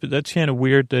asleep. That's kind of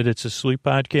weird that it's a sleep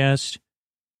podcast.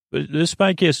 But this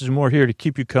podcast is more here to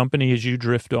keep you company as you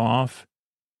drift off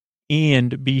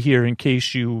and be here in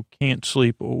case you can't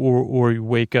sleep or you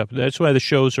wake up. That's why the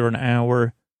shows are an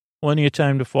hour. Plenty of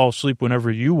time to fall asleep whenever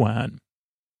you want.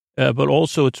 But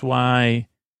also it's why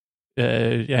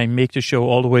I make the show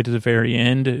all the way to the very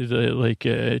end.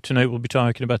 Tonight we'll be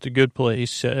talking about The Good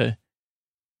Place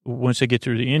once I get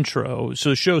through the intro.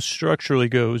 So the show structurally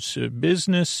goes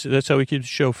business. That's how we keep the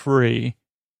show free.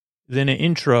 Then an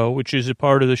intro, which is a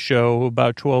part of the show,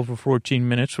 about 12 or 14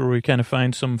 minutes, where we kind of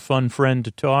find some fun friend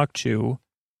to talk to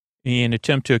and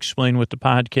attempt to explain what the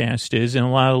podcast is. And a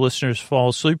lot of listeners fall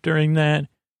asleep during that.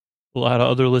 A lot of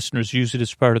other listeners use it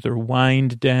as part of their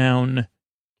wind down,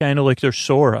 kind of like their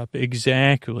soar up.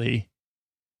 Exactly.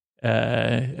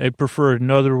 I prefer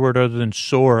another word other than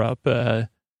soar up, because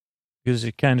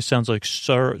it kind of sounds like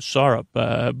syrup,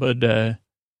 but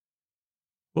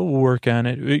we'll work on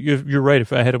it. You're right.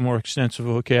 If I had a more extensive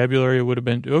vocabulary, it would have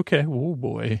been, okay, oh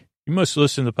boy, you must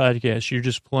listen to the podcast. You're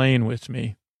just playing with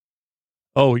me.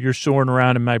 Oh, you're soaring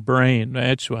around in my brain.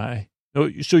 That's why. Oh,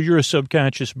 so you're a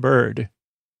subconscious bird.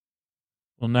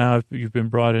 Well, now you've been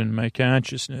brought into my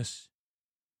consciousness.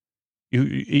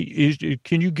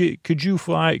 Could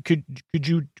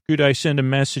I send a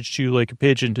message to you like a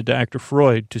pigeon to Dr.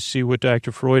 Freud to see what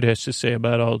Dr. Freud has to say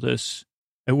about all this?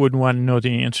 I wouldn't want to know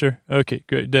the answer. Okay,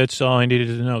 good. That's all I needed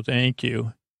to know. Thank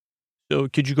you. So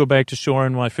could you go back to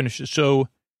Soren while I finish it? So,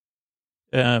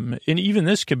 and even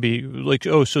this could be like,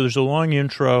 so there's a long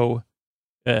intro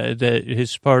that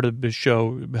is part of the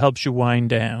show, helps you wind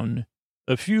down.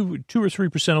 2 or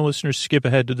 3% of listeners skip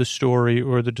ahead to the story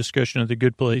or the discussion of The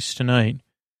Good Place tonight.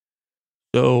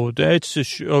 So that's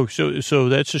so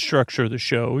that's the structure of the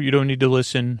show. You don't need to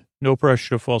listen. No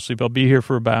pressure to fall asleep. I'll be here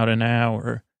for about an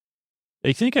hour.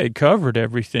 I think I covered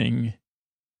everything.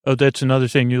 Oh, that's another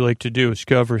thing you like to do is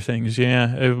cover things. Yeah,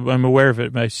 I'm aware of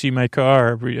it. I see my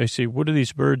car. I say, what do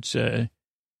these birds say?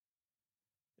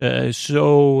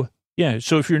 So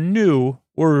if you're new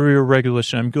or you're a regular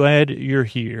listener, I'm glad you're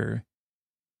here.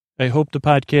 I hope the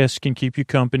podcast can keep you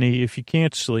company if you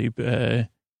can't sleep.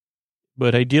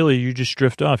 But ideally, you just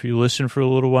drift off. You listen for a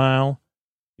little while.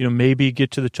 Maybe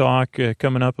get to the talk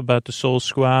coming up about the Soul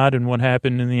Squad and what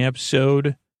happened in the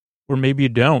episode. Or maybe you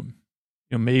don't.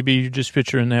 Maybe you're just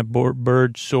picturing that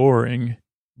bird soaring.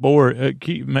 I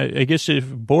guess if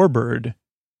Boarbird.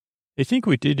 I think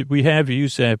we have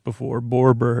used that before,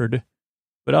 Boarbird.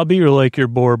 But I'll be like your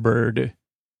Boarbird,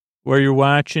 where you're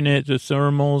watching it, the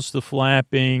thermals, the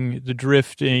flapping, the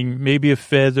drifting, maybe a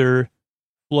feather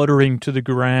fluttering to the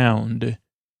ground.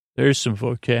 There's some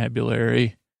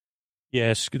vocabulary.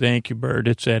 Yes, thank you, Bird.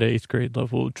 It's at 8th grade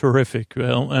level. Terrific.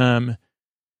 Well,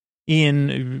 you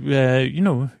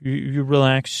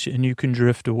relax and you can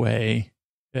drift away,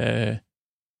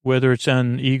 whether it's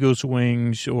on eagle's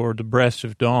wings or the breath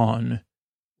of dawn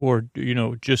or,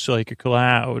 just like a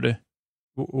cloud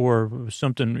or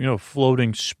something,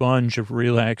 floating sponge of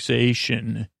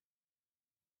relaxation.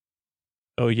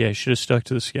 Oh, yeah, I should have stuck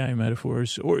to the sky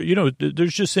metaphors. Or,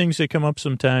 there's just things that come up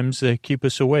sometimes that keep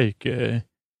us awake.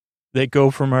 That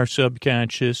go from our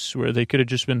subconscious where they could have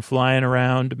just been flying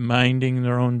around, minding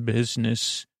their own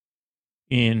business.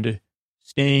 and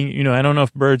staying, I don't know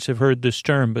if birds have heard this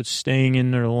term, but staying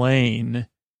in their lane.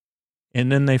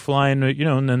 And then they fly in,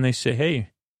 and then they say,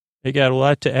 hey, they got a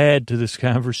lot to add to this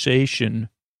conversation.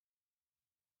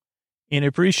 And I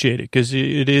appreciate it because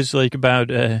it is like about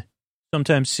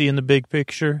sometimes seeing the big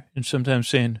picture and sometimes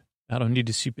saying, I don't need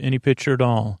to see any picture at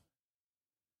all.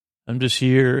 I'm just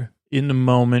here in the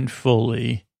moment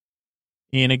fully.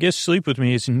 And I guess sleep with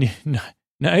me is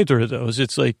neither of those.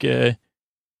 It's like, hey,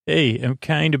 I'm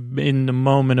kind of in the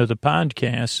moment of the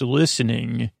podcast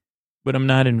listening, but I'm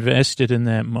not invested in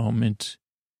that moment.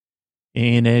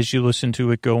 And as you listen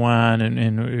to it go on,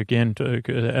 and again,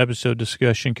 the episode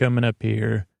discussion coming up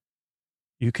here,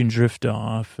 you can drift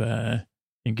off and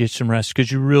get some rest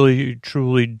because you really,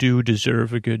 truly do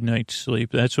deserve a good night's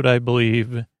sleep. That's what I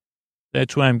believe.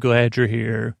 That's why I'm glad you're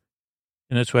here.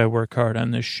 And that's why I work hard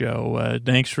on this show.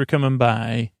 Thanks for coming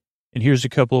by. And here's a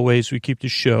couple of ways we keep the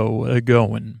show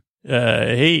going.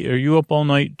 Hey, are you up all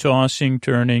night tossing,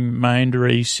 turning, mind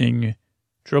racing,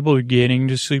 trouble getting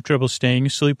to sleep, trouble staying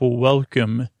asleep? Well,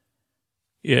 welcome.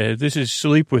 Yeah, this is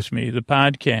Sleep With Me, the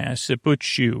podcast that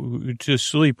puts you to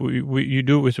sleep. You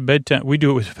do it with a bedtime. We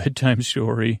do it with a bedtime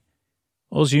story.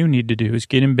 All you need to do is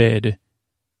get in bed,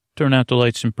 turn out the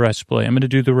lights, and press play. I'm going to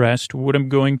do the rest. What I'm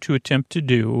going to attempt to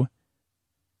do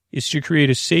is to create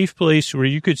a safe place where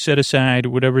you could set aside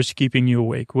whatever's keeping you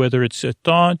awake, whether it's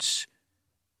thoughts,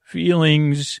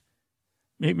 feelings.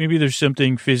 Maybe there's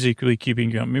something physically keeping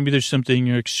you up. Maybe there's something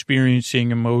you're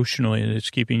experiencing emotionally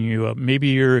that's keeping you up. Maybe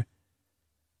you're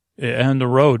on the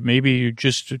road. Maybe you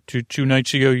just 2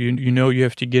 nights ago, you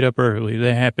have to get up early.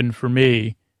 That happened for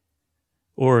me.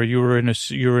 Or you were in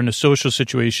a social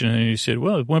situation and you said,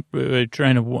 well,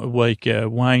 trying to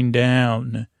wind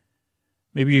down.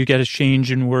 Maybe you got a change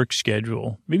in work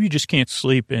schedule. Maybe you just can't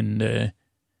sleep and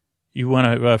you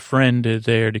want a friend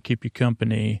there to keep you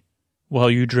company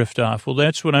while you drift off. Well,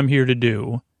 that's what I'm here to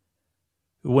do.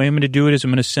 The way I'm going to do it is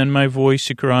I'm going to send my voice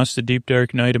across the deep,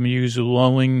 dark night. I'm going to use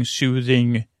lulling,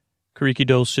 soothing, creaky,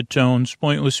 dulcet tones,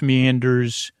 pointless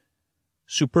meanders,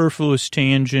 superfluous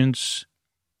tangents.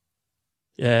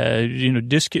 I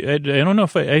don't know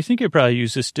if I think I probably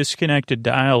use this disconnected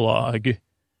dialogue.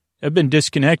 I've been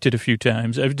disconnected a few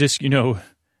times. The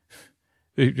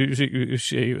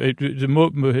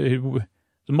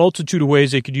multitude of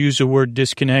ways I could use the word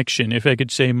disconnection, if I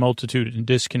could say multitude and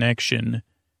disconnection.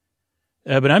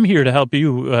 But I'm here to help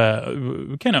you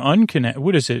kind of unconnect.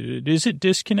 What is it? Is it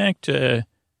disconnect?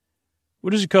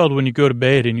 What is it called when you go to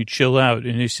bed and you chill out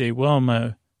and they say,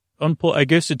 well, I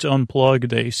guess it's unplug,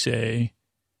 they say.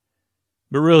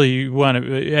 But really, you want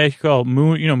to, I call it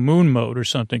moon mode or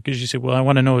something, because you say, well, I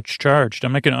want to know it's charged.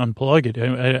 I'm not going to unplug it.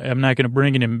 I'm not going to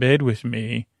bring it in bed with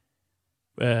me.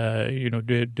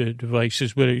 The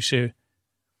devices, but you say,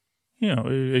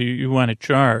 you want it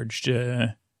charged.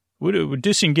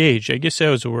 Disengage. I guess that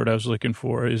was the word I was looking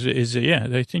for. Yeah,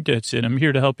 I think that's it. I'm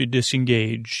here to help you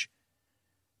disengage.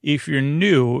 If you're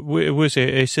new,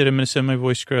 I said I'm going to send my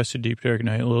voice across the deep, dark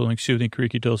night, lulling, soothing,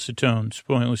 creaky, dulcet tones,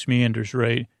 pointless meanders,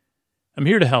 right? I'm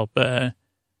here to help.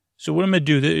 So what I'm going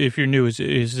to do, if you're new, is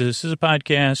this is a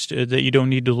podcast that you don't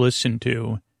need to listen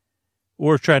to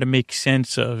or try to make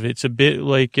sense of. It's a bit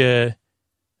like a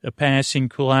passing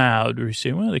cloud where you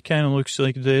say, well, it kind of looks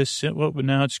like this, but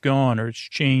now it's gone or it's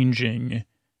changing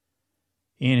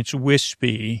and it's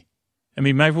wispy. I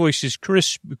mean, my voice is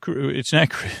crisp. It's not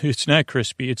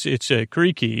crispy. It's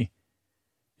creaky.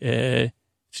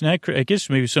 It's not, I guess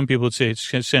maybe some people would say it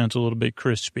sounds a little bit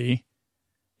crispy.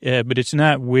 Yeah, but it's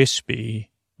not wispy,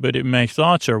 but my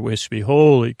thoughts are wispy.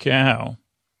 Holy cow.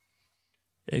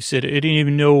 I said, I didn't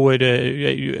even know what,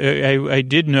 I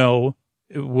did know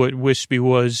what wispy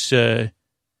was,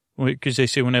 because they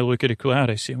say when I look at a cloud,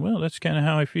 I say, well, that's kind of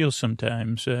how I feel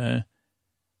sometimes. And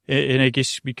I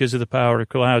guess because of the power of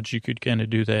clouds, you could kind of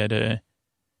do that,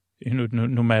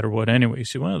 no matter what anyway. You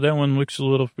say, well, that one looks a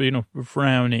little,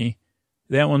 frowny.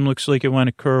 That one looks like I want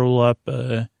to curl up,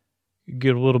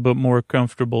 get a little bit more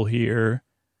comfortable here.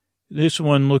 This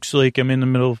one looks like I'm in the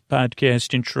middle of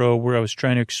podcast intro where I was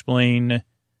trying to explain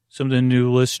something to a new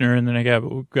listener, and then I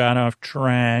got off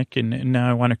track, and now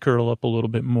I want to curl up a little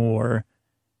bit more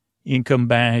and come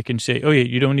back and say, oh, yeah,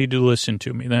 you don't need to listen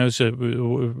to me. That was a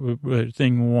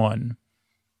thing one.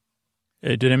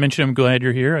 Did I mention I'm glad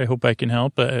you're here? I hope I can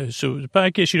help. So the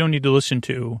podcast you don't need to listen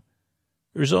to.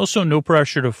 There's also no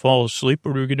pressure to fall asleep.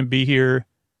 We're going to be here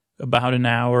about an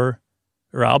hour.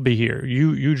 Or I'll be here.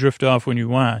 You drift off when you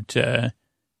want. But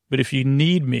if you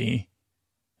need me,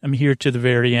 I'm here to the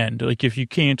very end. Like if you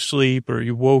can't sleep or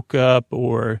you woke up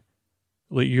or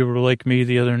you were like me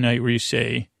the other night where you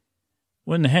say,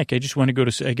 what in the heck? I just want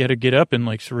to I got to get up in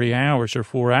like 3 hours or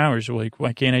 4 hours. Like,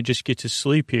 why can't I just get to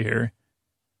sleep here?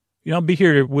 I'll be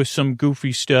here with some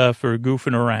goofy stuff or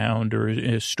goofing around or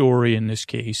a story in this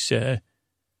case to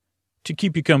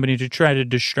keep you company, to try to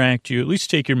distract you, at least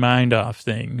take your mind off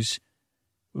things.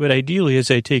 But ideally,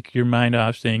 as I take your mind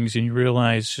off things and you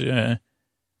realize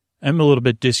I'm a little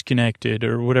bit disconnected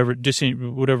or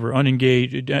whatever,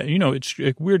 unengaged, it's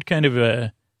a weird kind of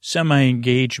a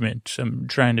semi-engagement I'm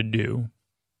trying to do.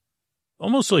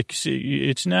 Almost like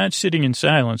it's not sitting in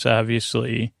silence,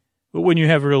 obviously, but when you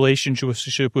have a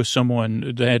relationship with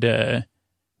someone that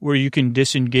where you can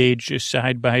disengage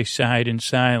side by side in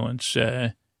silence,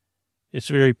 it's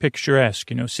very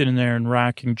picturesque, sitting there in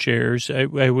rocking chairs. I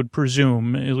would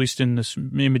presume, at least in this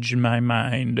image in my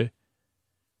mind,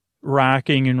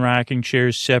 rocking and rocking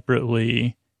chairs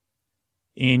separately,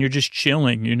 and you're just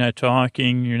chilling. You're not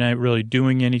talking. You're not really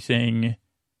doing anything.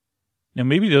 Now,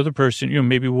 maybe the other person,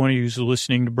 maybe one of you is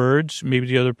listening to birds. Maybe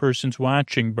the other person's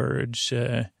watching birds.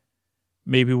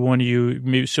 Maybe one of you,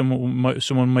 maybe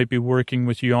someone might be working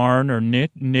with yarn or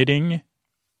knitting.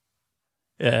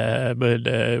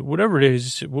 But whatever it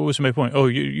is, what was my point? Oh,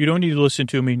 you don't need to listen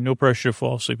to me. No pressure to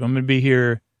fall asleep. I'm going to be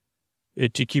here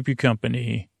to keep you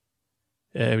company,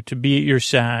 to be at your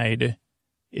side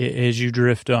as you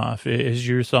drift off, as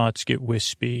your thoughts get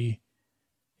wispy,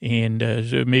 and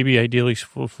so maybe ideally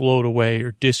float away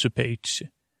or dissipate.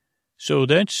 So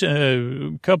that's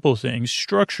a couple of things.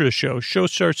 Structure the show. Show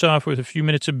starts off with a few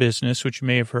minutes of business, which you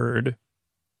may have heard.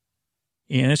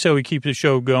 And that's how we keep the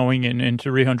show going and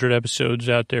 300 episodes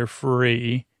out there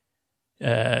free.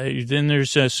 Then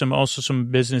there's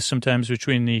some business sometimes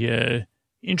between the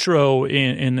intro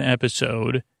and the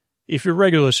episode. If you're a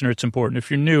regular listener, it's important.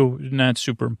 If you're new, not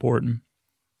super important.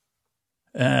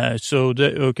 Then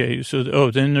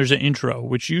there's an intro,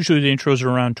 which usually the intros are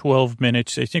around 12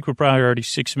 minutes. I think we're probably already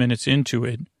 6 minutes into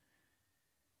it.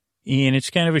 And it's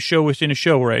kind of a show within a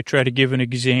show where I try to give an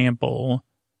example,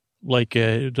 like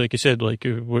I said,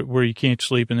 where you can't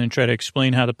sleep, and then try to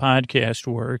explain how the podcast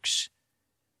works.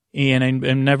 And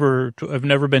I've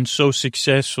never been so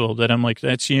successful that I'm like,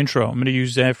 that's the intro. I'm going to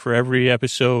use that for every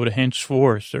episode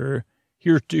henceforth, or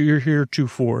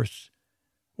heretofore,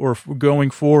 or going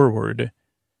forward.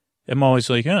 I'm always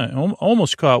like,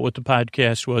 almost caught what the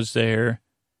podcast was there,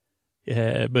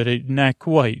 but not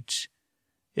quite.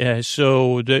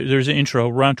 So there's an intro,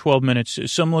 around 12 minutes.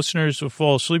 Some listeners will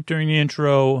fall asleep during the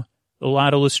intro. A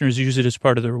lot of listeners use it as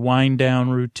part of their wind-down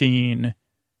routine,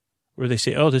 where they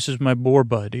say, this is my bore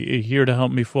buddy, here to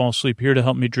help me fall asleep, here to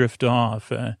help me drift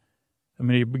off. I'm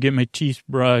going to get my teeth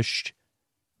brushed.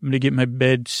 I'm going to get my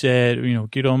bed set,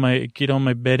 get all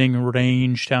my bedding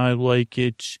arranged how I like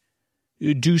it.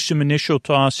 Do some initial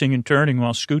tossing and turning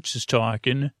while Scoots is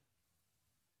talking.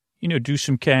 Do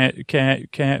some cat,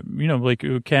 like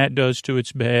a cat does to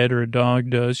its bed or a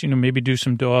dog does. Maybe do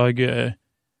some dog where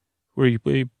you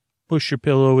push your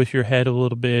pillow with your head a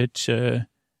little bit.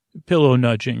 Pillow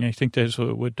nudging, I think that's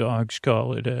what dogs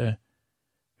call it. Or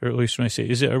at least when I say,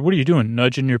 what are you doing,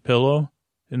 nudging your pillow?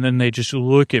 And then they just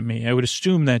look at me. I would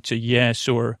assume that's a yes,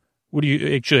 or I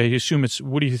assume it's,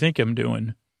 what do you think I'm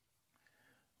doing?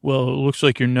 Well, it looks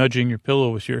like you're nudging your pillow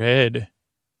with your head.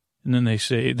 And then they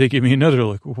give me another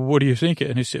look. What do you think?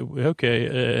 And I say,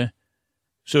 okay,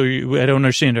 so I don't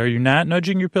understand. Are you not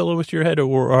nudging your pillow with your head,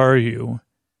 or are you?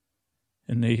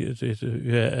 And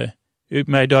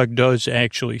my dog does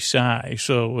actually sigh,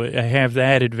 so I have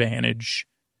that advantage.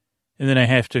 And then I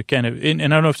have to kind of, and I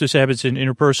don't know if this happens in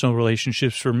interpersonal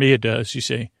relationships. For me, it does. You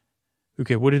say,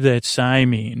 okay, what did that sigh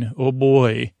mean? Oh,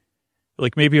 boy.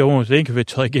 Like, maybe I won't think of it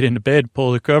till I get into bed,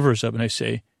 pull the covers up, and I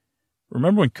say,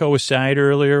 remember when Koa sighed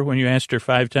earlier when you asked her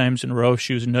 5 times in a row if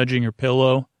she was nudging her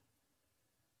pillow?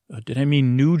 Did I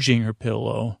mean nooging her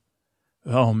pillow?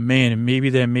 Oh, man, and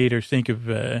maybe that made her think of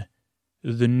the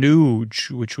Nooge,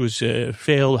 which was a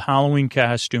failed Halloween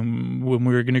costume when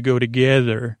we were going to go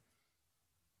together.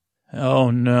 Oh,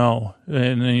 no.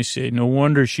 And then you say, no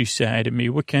wonder she sighed at me.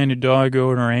 What kind of dog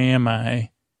owner am I?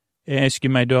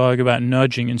 Asking my dog about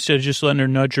nudging instead of just letting her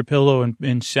nudge her pillow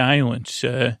in silence.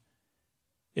 So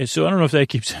I don't know if that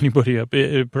keeps anybody up.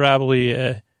 It probably,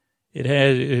 it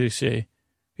has,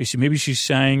 maybe she's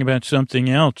sighing about something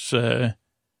else.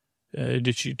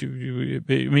 Did she do,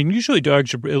 I mean, usually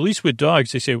dogs are, at least with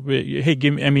dogs, they say, hey,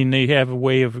 they have a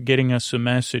way of getting us a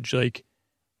message like,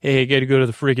 hey, I got to go to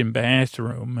the friggin'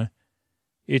 bathroom.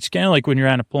 It's kind of like when you're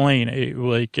on a plane,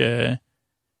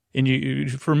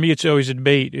 for me, it's always a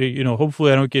debate,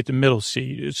 hopefully I don't get the middle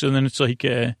seat. So then it's like,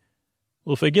 well,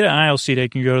 if I get an aisle seat, I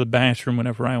can go to the bathroom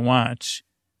whenever I want.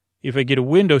 If I get a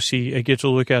window seat, I get to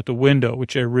look out the window,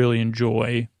 which I really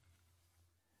enjoy.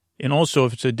 And also,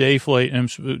 if it's a day flight, and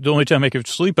the only time I can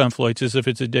sleep on flights is if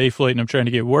it's a day flight and I'm trying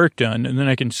to get work done, and then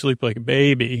I can sleep like a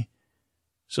baby.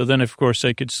 So then, of course,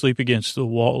 I could sleep against the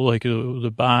wall, like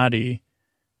the body.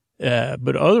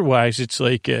 But otherwise, it's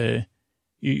like, for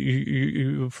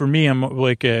me, I'm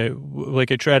like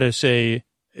I try to say,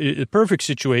 the perfect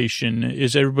situation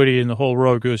is everybody in the whole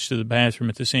row goes to the bathroom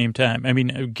at the same time. I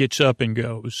mean, gets up and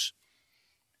goes.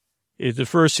 The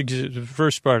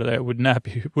first part of that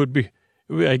would be,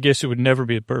 I guess it would never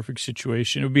be a perfect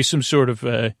situation. It would be some sort of,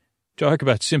 talk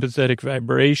about sympathetic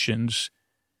vibrations.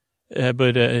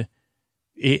 But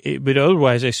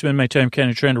otherwise I spend my time kind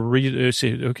of trying to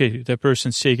say, okay, that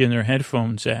person's taking their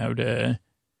headphones out.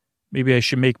 Maybe I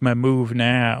should make my move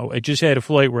now. I just had a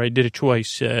flight where I did it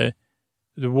twice. The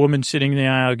woman sitting in the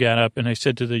aisle got up, and I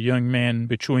said to the young man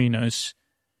between us,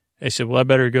 I said, well, I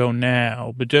better go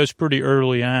now. But that was pretty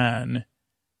early on,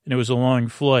 and it was a long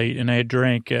flight, and I had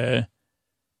drank the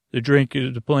drink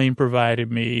the plane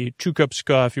provided me, 2 cups of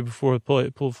coffee before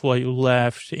the flight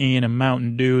left, and a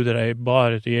Mountain Dew that I had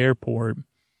bought at the airport.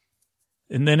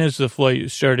 And then as the flight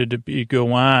started to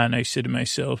go on, I said to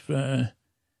myself,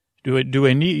 do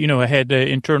I need, I had the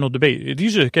internal debate.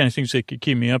 These are the kind of things that could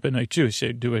keep me up at night, too. I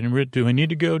said, do I need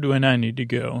to go? Do I not need to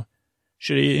go?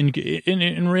 Should I,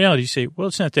 in reality, say, well,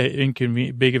 it's not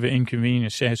that big of an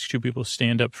inconvenience to ask 2 people to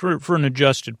stand up for an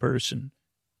adjusted person.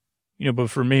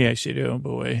 But for me, I said, oh,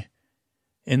 boy.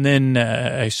 And then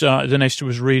I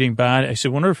was reading about it. I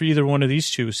said, wonder if either one of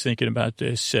these 2 was thinking about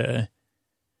this.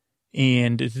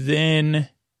 And then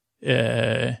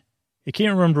I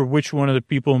can't remember which one of the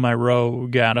people in my row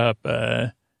got up,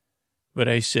 but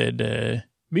I said,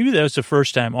 maybe that was the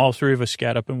first time all 3 of us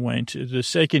got up and went. The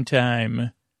second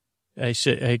time, I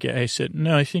said,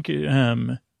 no, I think,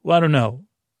 well, I don't know.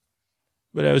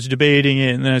 But I was debating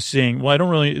it, and then I was saying, well, I don't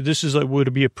really, this is like, would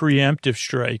it be a preemptive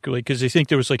strike? Like, because they think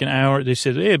there was like an hour, they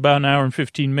said, hey, about an hour and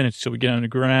 15 minutes till we get on the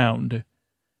ground.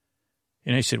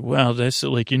 And I said, well, that's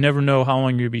like, you never know how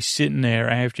long you'll be sitting there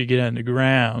after you get on the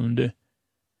ground.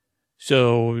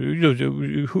 So,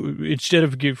 instead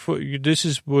of, this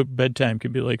is what bedtime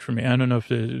can be like for me. I don't know if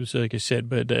it was like I said,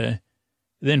 but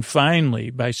then finally,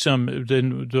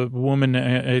 then the woman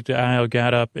at the aisle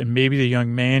got up, and maybe the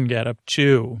young man got up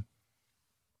too.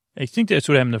 I think that's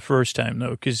what happened the first time, though,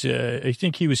 because I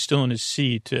think he was still in his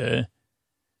seat.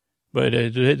 But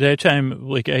that time,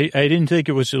 like, I didn't think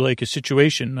it was like a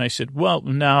situation. I said, well,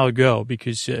 now I'll go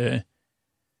because she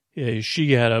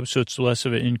got up, so it's less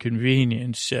of an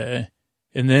inconvenience. And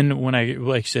then when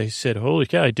I said, holy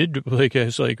cow, I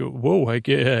was like, whoa,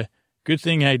 good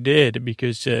thing I did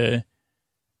because I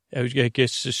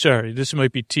guess, sorry, this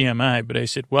might be TMI, but I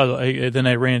said, well, then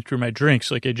I ran through my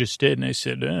drinks like I just did. And I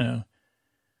said, oh.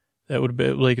 That would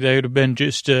have been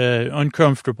just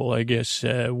uncomfortable, I guess,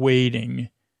 waiting.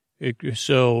 And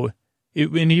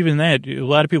even that, a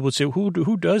lot of people would say,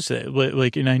 who does that?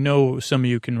 Like, and I know some of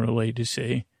you can relate to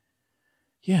say,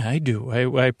 yeah, I do. I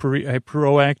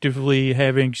proactively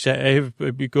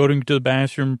going to the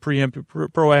bathroom,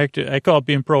 proactive. I call it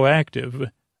being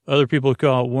proactive. Other people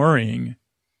call it worrying.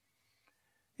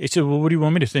 I said, well, what do you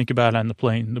want me to think about on the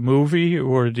plane? The movie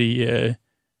or the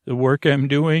work I'm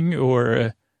doing?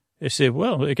 Or I said,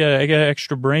 well, I got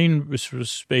extra brain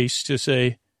space to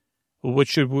say, well, when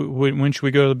should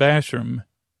we go to the bathroom?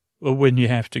 Well, when you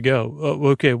have to go. Oh,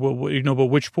 okay, well, but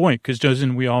which point? Because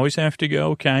doesn't we always have to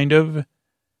go, kind of?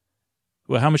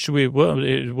 Well, how much do we, well,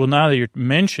 now that you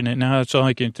mention it, now that's all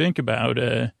I can think about.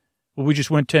 Well, we just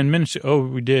went 10 minutes. Oh,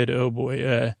 we did. Oh,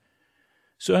 boy.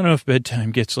 So I don't know if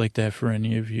bedtime gets like that for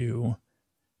any of you.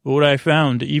 But what I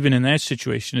found, even in that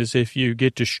situation, is if you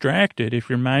get distracted, if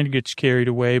your mind gets carried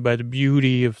away by the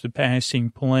beauty of the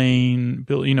passing plane,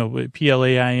 PLAINE,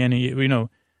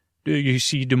 you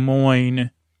see Des Moines,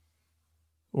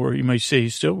 or you might say,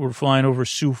 still, we're flying over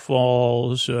Sioux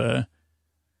Falls, or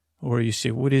you say,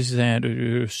 what is that?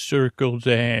 A circle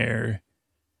there.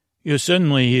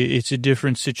 Suddenly it's a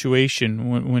different situation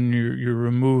when you're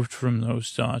removed from those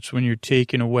thoughts, when you're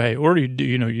taken away, or you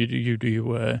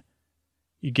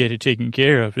get it taken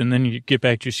care of, and then you get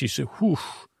back to your seat. So, whew,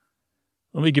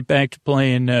 let me get back to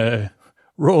playing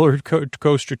Roller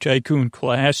Coaster Tycoon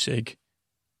Classic,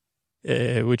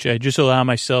 which I just allow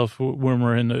myself when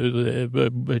we're in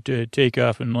the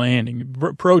takeoff and landing.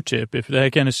 Pro tip: if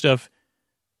that kind of stuff,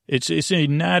 it's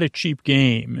not a cheap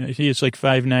game. I think it's like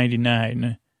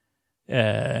 $5.99.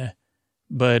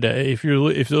 But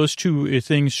if those 2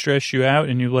 things stress you out,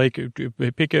 and you like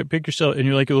pick yourself, and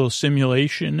you like a little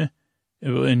simulation.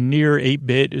 In near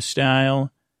 8-bit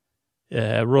style,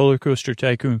 Roller Coaster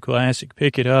Tycoon Classic.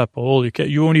 Pick it up. Holy cow,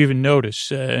 you won't even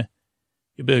notice. You'll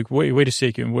be like, wait a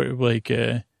second.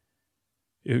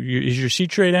 Is your seat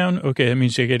tray down? Okay, that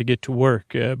means I got to get to work.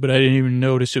 But I didn't even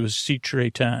notice it was seat tray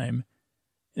time.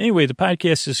 Anyway, the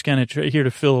podcast is kind of here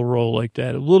to fill a role like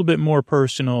that. A little bit more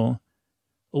personal,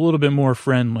 a little bit more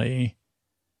friendly.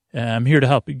 I'm here to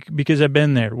help because I've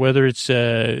been there, whether it's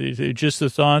just the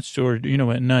thoughts or,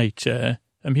 at night.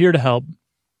 I'm here to help.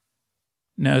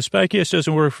 Now, this podcast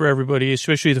doesn't work for everybody,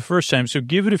 especially the first time. So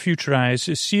give it a few tries.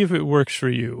 See if it works for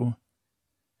you.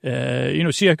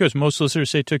 See how it goes. Most listeners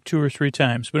say it took 2 or 3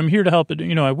 times, but I'm here to help it.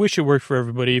 I wish it worked for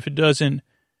everybody. If it doesn't,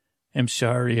 I'm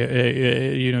sorry.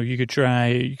 You could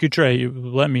try,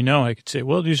 let me know. I could say,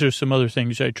 well, these are some other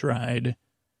things I tried.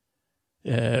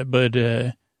 But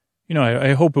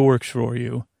I hope it works for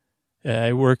you.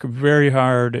 I work very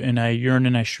hard and I yearn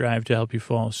and I strive to help you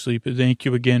fall asleep. Thank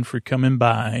you again for coming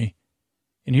by.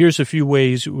 And here's a few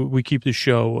ways we keep the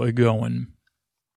show going.